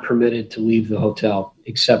not permitted to leave the hotel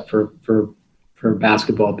except for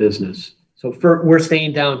basketball business. So we're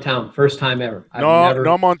staying downtown. First time ever.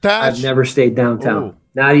 No montage. I've never stayed downtown. Ooh.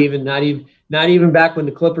 Not even back when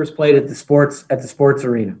the Clippers played at the sports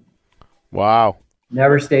arena. Wow.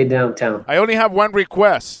 Never stayed downtown. I only have one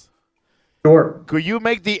request. Sure. Could you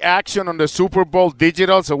make the action on the Super Bowl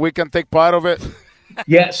digital so we can take part of it?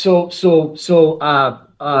 Yeah. So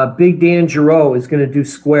Big Dan Giroux is going to do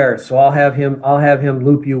Square. So I'll have him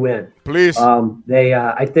loop you in. Please.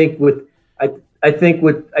 I think with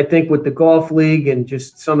the golf league and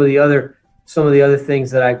just some of the other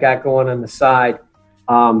things that I've got going on the side,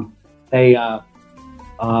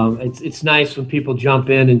 it's nice when people jump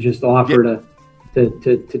in and just offer to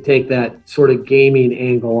take that sort of gaming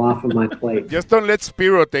angle off of my plate. Just don't let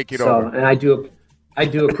Spiro take it over. And I do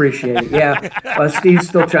appreciate it. Yeah, Steve's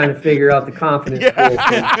still trying to figure out the confidence pool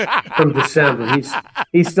from December.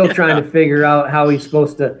 He's still trying to figure out how he's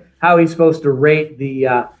supposed to rate the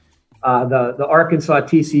Arkansas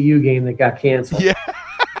TCU game that got canceled. Yeah.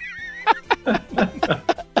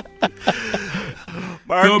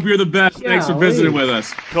 Mark, hope you're the best. Thanks for visiting with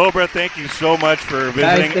us. Cobra, thank you so much for visiting.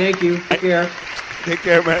 Guys, thank you. Take care. Take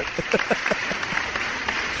care, man.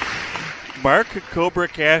 Mark Cobra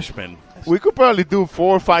Cashman. We could probably do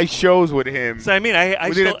 4 or 5 shows with him. So, I mean,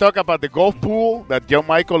 we didn't talk about the golf pool that Joe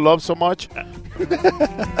Michael loves so much.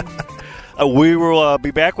 We will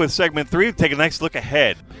be back with segment 3. Take a nice look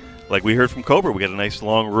ahead. Like we heard from Cobra, we got a nice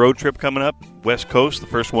long road trip coming up. West Coast, the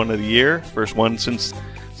first one of the year. First one since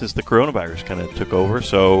the coronavirus kind of took over.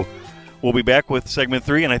 So we'll be back with segment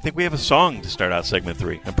 3, and I think we have a song to start out segment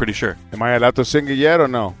 3. I'm pretty sure. Am I allowed to sing it yet or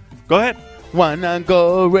no? Go ahead. Wine and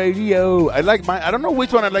Go Radio. I don't know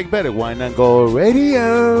which one I like better. Wine and Go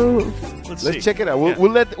Radio. Let's check it out.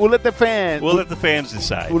 We'll let the fans. We'll let the fans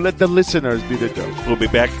decide. We'll let the listeners do the judge. We'll be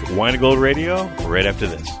back. Wine and Gold Radio right after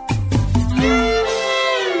this.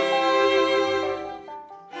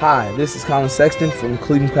 Hi, this is Colin Sexton from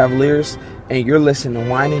Cleveland Cavaliers, and you're listening to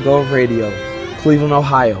Wine and Gold Radio, Cleveland,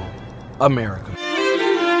 Ohio, America.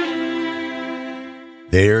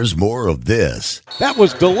 There's more of this. That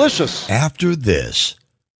was delicious. After this,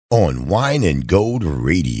 on Wine and Gold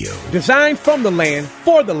Radio. Designed from the land,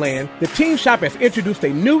 for the land, the Team Shop has introduced a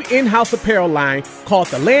new in-house apparel line called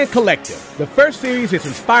the Land Collective. The first series is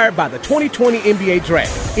inspired by the 2020 NBA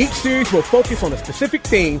Draft. Each series will focus on a specific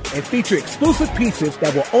theme and feature exclusive pieces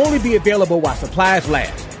that will only be available while supplies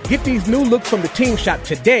last. Get these new looks from the Team Shop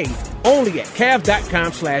today only at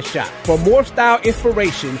Cavs.com/shop. For more style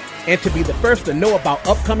inspiration and to be the first to know about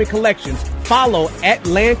upcoming collections, follow at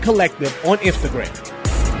Land Collective on Instagram.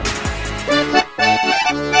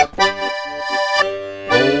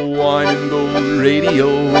 Oh, Wine and Gold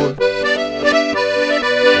Radio.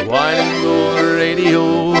 Wine and Gold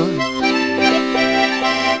Radio.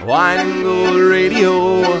 Wine and Gold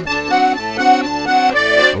Radio.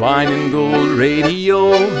 Wine and Gold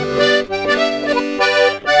Radio.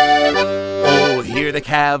 Oh, here the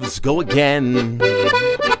Cavs go again.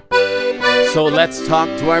 So let's talk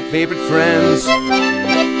to our favorite friends.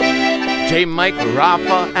 J. Mike,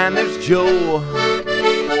 Rafa, and there's Joe.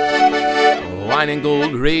 Wine and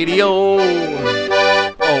Gold Radio.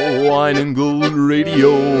 Oh, Wine and Gold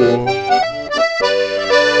Radio.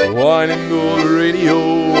 Wine and Gold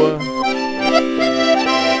Radio.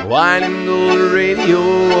 Wine and Gold Radio.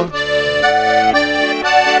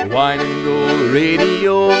 Wine and Gold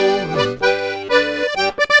Radio.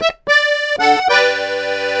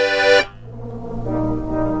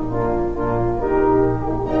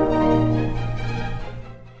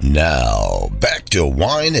 Now, back to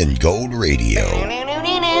Wine and Gold Radio.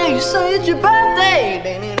 You say it's your birthday.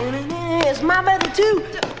 It's my birthday too.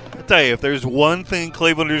 I'll tell you, if there's one thing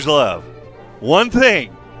Clevelanders love, one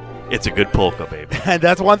thing, it's a good polka, baby. And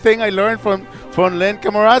that's one thing I learned from Len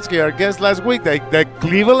Komorotsky, our guest last week, that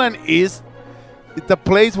Cleveland is the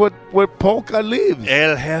place where polka lives.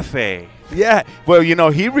 El Jefe. Yeah. Well,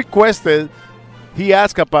 he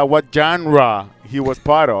asked about what genre he was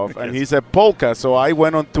part of, and he said polka. So I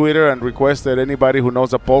went on Twitter and requested anybody who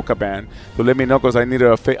knows a polka band to let me know, because I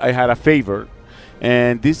had a favor.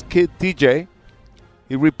 And this kid, TJ,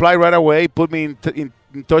 he replied right away, put me in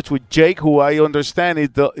touch with Jake, who I understand is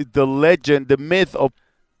the legend, the myth of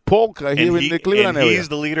polka here in the Cleveland area. He's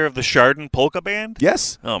the leader of the Chardon Polka Band?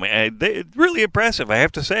 Yes. Oh, man, really impressive, I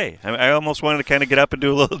have to say. I almost wanted to kind of get up and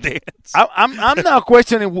do a little dance. I'm now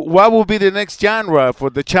questioning what will be the next genre for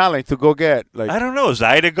the challenge to go get. I don't know.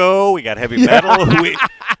 Zydeco, we got heavy metal.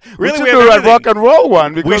 Really, we we should have do a everything. rock and roll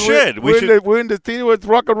one. Because should. We're in the city where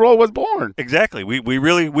rock and roll was born. Exactly.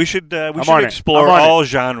 We should on it. explore I'm on all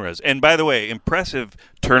genres. And by the way, impressive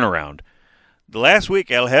turnaround. The last week,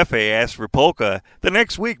 El Jefe asked for polka. The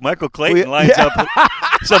next week, Michael Clayton lines up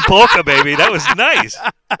some polka, baby. That was nice.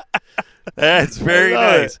 That's very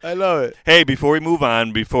nice. I love it. Hey, before we move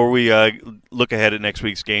on, before we look ahead at next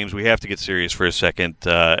week's games, we have to get serious for a second.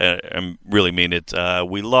 I really mean it.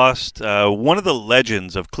 We lost one of the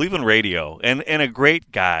legends of Cleveland radio and a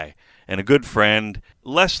great guy and a good friend,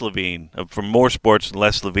 Les Levine, from More Sports. And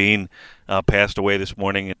Les Levine passed away this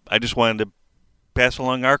morning. I just wanted to pass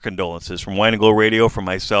along our condolences from Wine and Glow Radio, from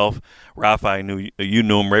myself. Rafa, I knew you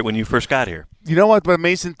knew him right when you first got here. You know what's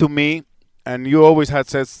amazing to me? And you always had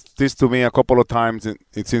said this to me a couple of times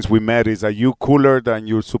since we met, is that you cooler than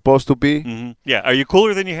you're supposed to be. Mm-hmm. Yeah, are you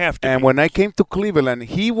cooler than you have to And be? when I came to Cleveland,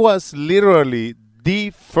 he was literally the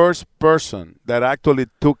first person that actually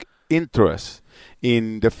took interest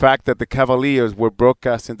in the fact that the Cavaliers were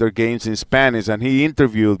broadcasting their games in Spanish, and he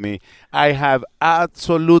interviewed me. I have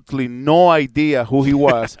absolutely no idea who he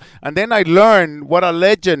was. And then I learned what a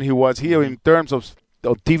legend he was here in terms of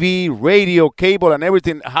TV, radio, cable, and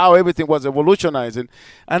everything, how everything was evolutionizing.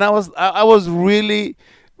 And I was really,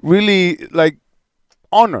 really like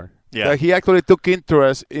honored that he actually took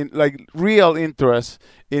interest in, like real interest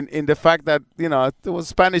in the fact that, you know, there was a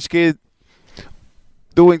Spanish kid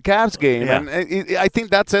doing Cavs game. Yeah. And I think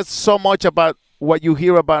that says so much about what you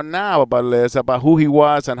hear about now about Les, about who he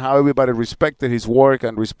was and how everybody respected his work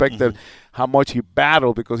and respected how much he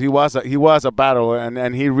battled, because he was a battler,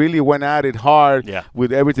 and he really went at it hard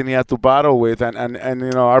with everything he had to battle with. And you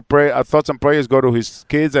know, our thoughts and prayers go to his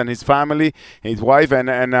kids and his family, his wife,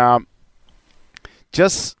 and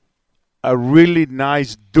just a really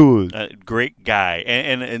nice dude. A great guy.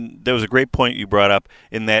 And there was a great point you brought up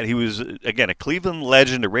in that he was, again, a Cleveland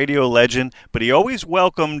legend, a radio legend, but he always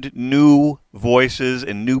welcomed new voices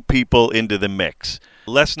and new people into the mix.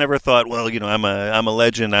 Les never thought, well, you know, I'm a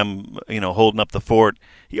legend, I'm, you know, holding up the fort.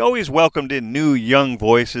 He always welcomed in new young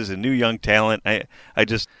voices and new young talent. I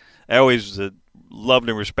always loved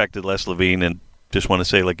and respected Les Levine, and just want to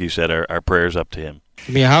say, like you said, our prayers up to him.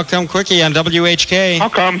 Give me a How Come Quickie on WHK. How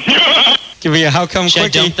come? Give me a How Come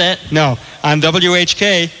Quickie. Should I dump that? No, on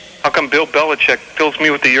WHK. How come Bill Belichick fills me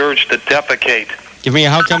with the urge to defecate? Give me a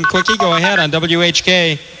How Come Quickie. Go ahead on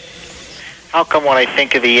WHK. How come when I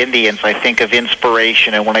think of the Indians, I think of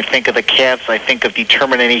inspiration, and when I think of the Cavs, I think of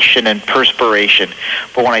determination and perspiration,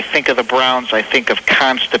 but when I think of the Browns, I think of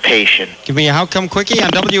constipation? Give me a How Come Quickie on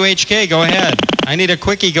WHK. Go ahead. I need a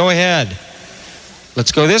quickie. Go ahead.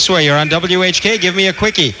 Let's go this way. You're on WHK. Give me a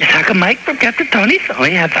quickie. How come Mike from Captain Tony's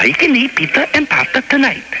only has I can eat pizza and pasta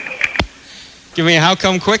tonight? Give me a How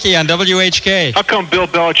Come Quickie on WHK. How come Bill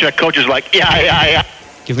Belichick coaches like, yeah?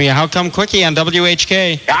 Give me a How Come Quickie on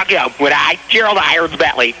WHK. When I Gerald Irons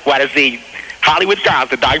Bentley want to see Hollywood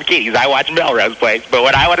Stars, the Dog Bikinis, I watch Melrose Place. But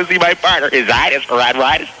when I want to see my partner, his Itis or Ron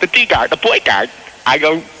Riders, the T-Guard, the point guard, I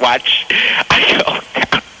go down.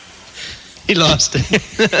 He lost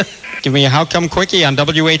it. Give me a How Come Quickie on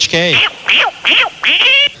WHK.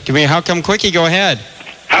 Give me a How Come Quickie. Go ahead.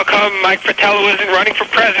 How come Mike Fratello isn't running for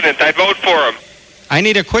president? I'd vote for him. I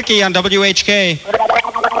need a quickie on WHK.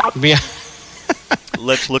 Give me a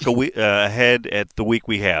Let's look ahead at the week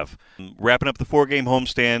we have. Wrapping up the 4-game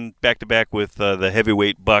homestand back-to-back with the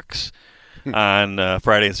heavyweight Bucks on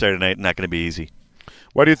Friday and Saturday night. Not going to be easy.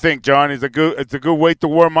 What do you think, John? It's a good way to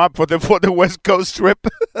warm up for the West Coast trip.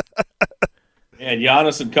 And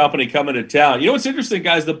Giannis and company coming to town. You know what's interesting,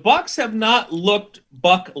 guys? The Bucks have not looked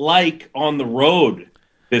Buck-like on the road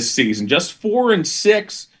this season. Just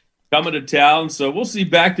 4-6 coming to town. So we'll see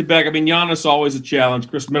back-to-back. I mean, Giannis always a challenge.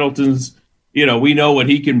 Chris Middleton's, you know, we know what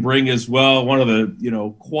he can bring as well. One of the, you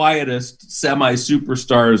know, quietest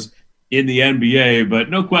semi-superstars in the NBA. But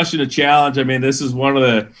no question a challenge. I mean, this is one of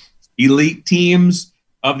the elite teams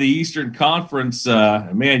of the Eastern Conference.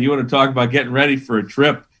 Man, you want to talk about getting ready for a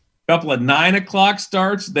trip. Couple of 9 o'clock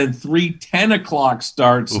starts, then 3 10 o'clock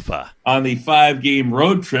starts on the 5-game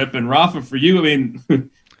road trip. And Rafa, for you, I mean,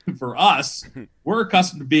 for us, we're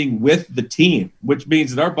accustomed to being with the team, which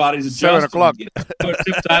means that our bodies adjust. 7 o'clock. Tip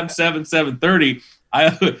time 7:30.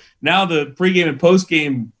 Now the pregame and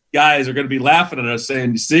postgame guys are going to be laughing at us,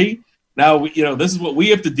 saying, "You see, now this is what we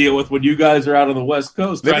have to deal with when you guys are out on the West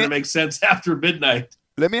Coast trying to make sense after midnight."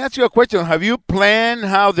 Let me ask you a question. Have you planned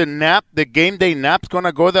how the game day nap's going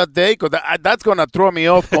to go that day? Because that's going to throw me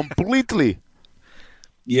off completely.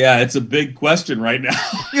 Yeah, it's a big question right now.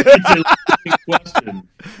 It's a big question.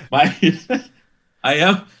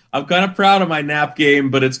 I'm kind of proud of my nap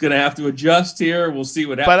game, but it's going to have to adjust here. We'll see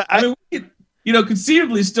what happens.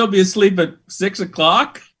 conceivably still be asleep at 6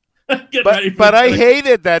 o'clock. But I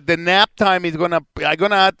hated that the nap time is I'm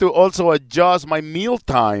gonna have to also adjust my meal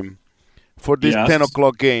time for this 10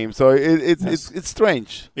 o'clock game. So it's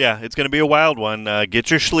strange. Yeah, it's going to be a wild one. Get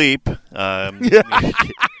your sleep.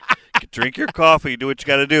 Drink your coffee. Do what you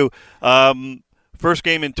got to do. First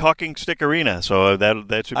game in Talking Stick Arena. So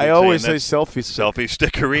that should be. I always say selfie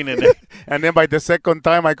stick arena. And then by the second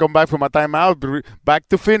time I come back from a timeout, back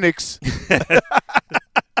to Phoenix.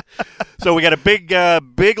 So we got a big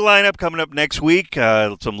lineup coming up next week.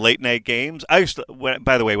 Some late night games.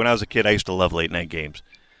 By the way, when I was a kid, I used to love late night games.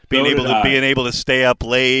 Being able to stay up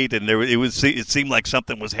late, and it seemed like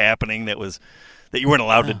something was happening that you weren't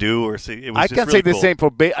allowed to do or see. It was I just can really say the cool. same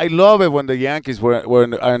for I love it when the Yankees were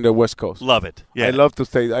on the West Coast. Love it. Yeah, I love to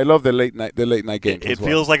stay. I love the late night games. It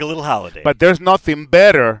feels like a little holiday. But there's nothing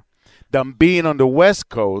better than being on the West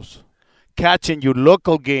Coast, catching your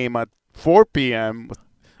local game at 4 p.m.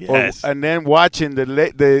 Yes. And then watching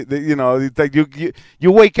it's like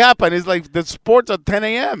you wake up and it's like the sports at 10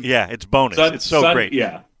 a.m. Yeah, it's bonus. It's so great.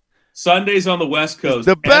 Yeah. Sundays on the West Coast.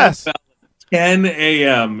 It's the best. NFL 10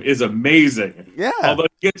 a.m. is amazing. Yeah. Although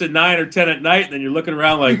you get to 9 or 10 at night, and then you're looking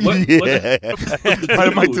around like, what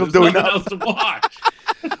am I still doing nothing else to watch?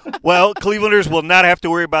 Well, Clevelanders will not have to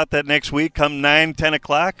worry about that next week. Come 9, 10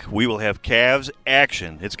 o'clock, we will have Cavs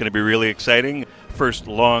action. It's going to be really exciting. First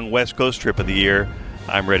long West Coast trip of the year.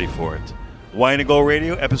 I'm ready for it. Wine and Go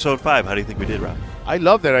Radio, Episode 5. How do you think we did, Rob? I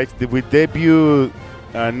love that. We debuted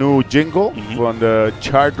a new jingle from the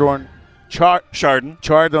Chardon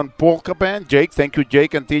Polka Band. Jake, thank you,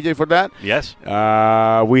 Jake and TJ, for that. Yes.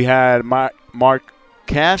 We had Mark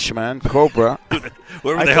Cashman, Cobra.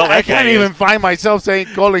 Whoever the hell that guy I can't even find myself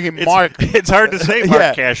calling him Mark. It's hard to say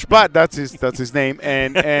Mark Cashman. But that's his name.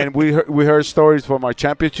 And we heard stories from our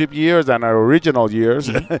championship years and our original years.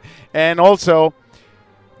 And also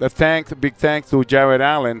big thanks to Jared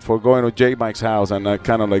Allen for going to J Mike's house and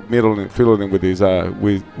kind of like fiddling with his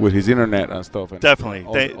with his internet and stuff. And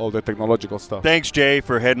definitely all the technological stuff. Thanks, Jay,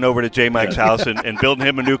 for heading over to J Mike's house and building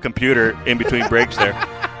him a new computer in between breaks there.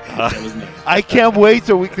 I can't wait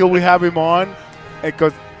till we have him on,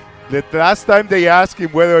 because the last time they asked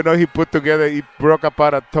him whether or not he broke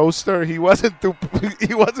apart a toaster, he wasn't too happy.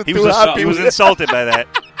 He was insulted by that.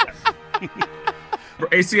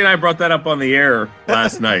 AC and I brought that up on the air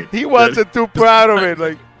last night. He wasn't too proud of it.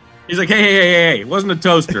 Like he's like, hey, it wasn't a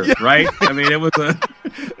toaster, right? I mean,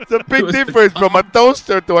 it's a big difference from a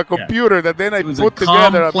toaster to a computer that then I put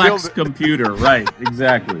together a complex computer, right?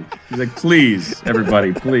 Exactly. He's like, please,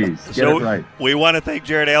 everybody, please get it right. We want to thank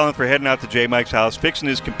Jared Allen for heading out to J Mike's house, fixing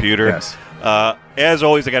his computer. Yes. As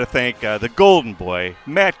always, I got to thank the Golden Boy,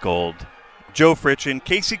 Matt Gold, Joe Fritchin,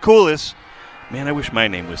 Casey Coolis. Man, I wish my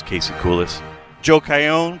name was Casey Coolis. Joe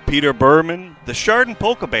Cayone, Peter Berman, the Chardon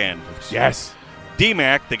Polka Band. Yes.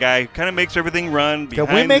 D-Mac, the guy who kind of makes everything run behind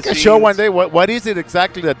Can we make a show one day? What is it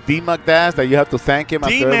exactly that D-Mac does that you have to thank him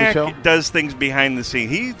after every show? D-Mac does things behind the scene.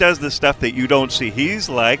 He does the stuff that you don't see. He's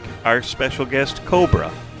like our special guest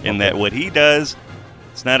Cobra in that what he does,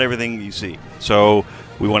 it's not everything you see. So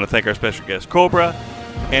we want to thank our special guest Cobra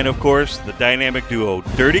and, of course, the dynamic duo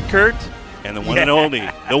Dirty Kurt and the one and only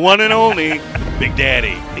Big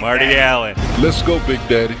Daddy, Marty Allen. Let's go, Big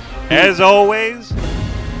Daddy. As always,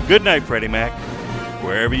 good night, Freddie Mac,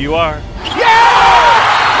 wherever you are.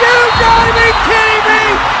 Yeah! You gotta be kidding me!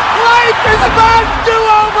 Life is about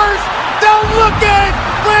do-overs! Don't look at it,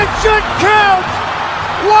 but it should count!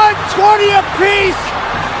 120 apiece!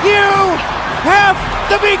 You have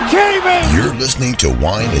to be kidding me! You're listening to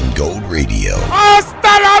Wine and Gold Radio. Hasta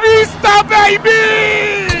la vista,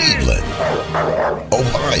 baby! Cleveland,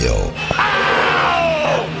 Ohio,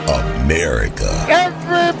 America.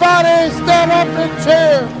 Everybody stand up and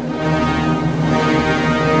cheer!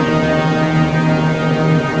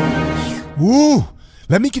 Ooh,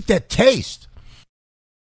 let me get that taste.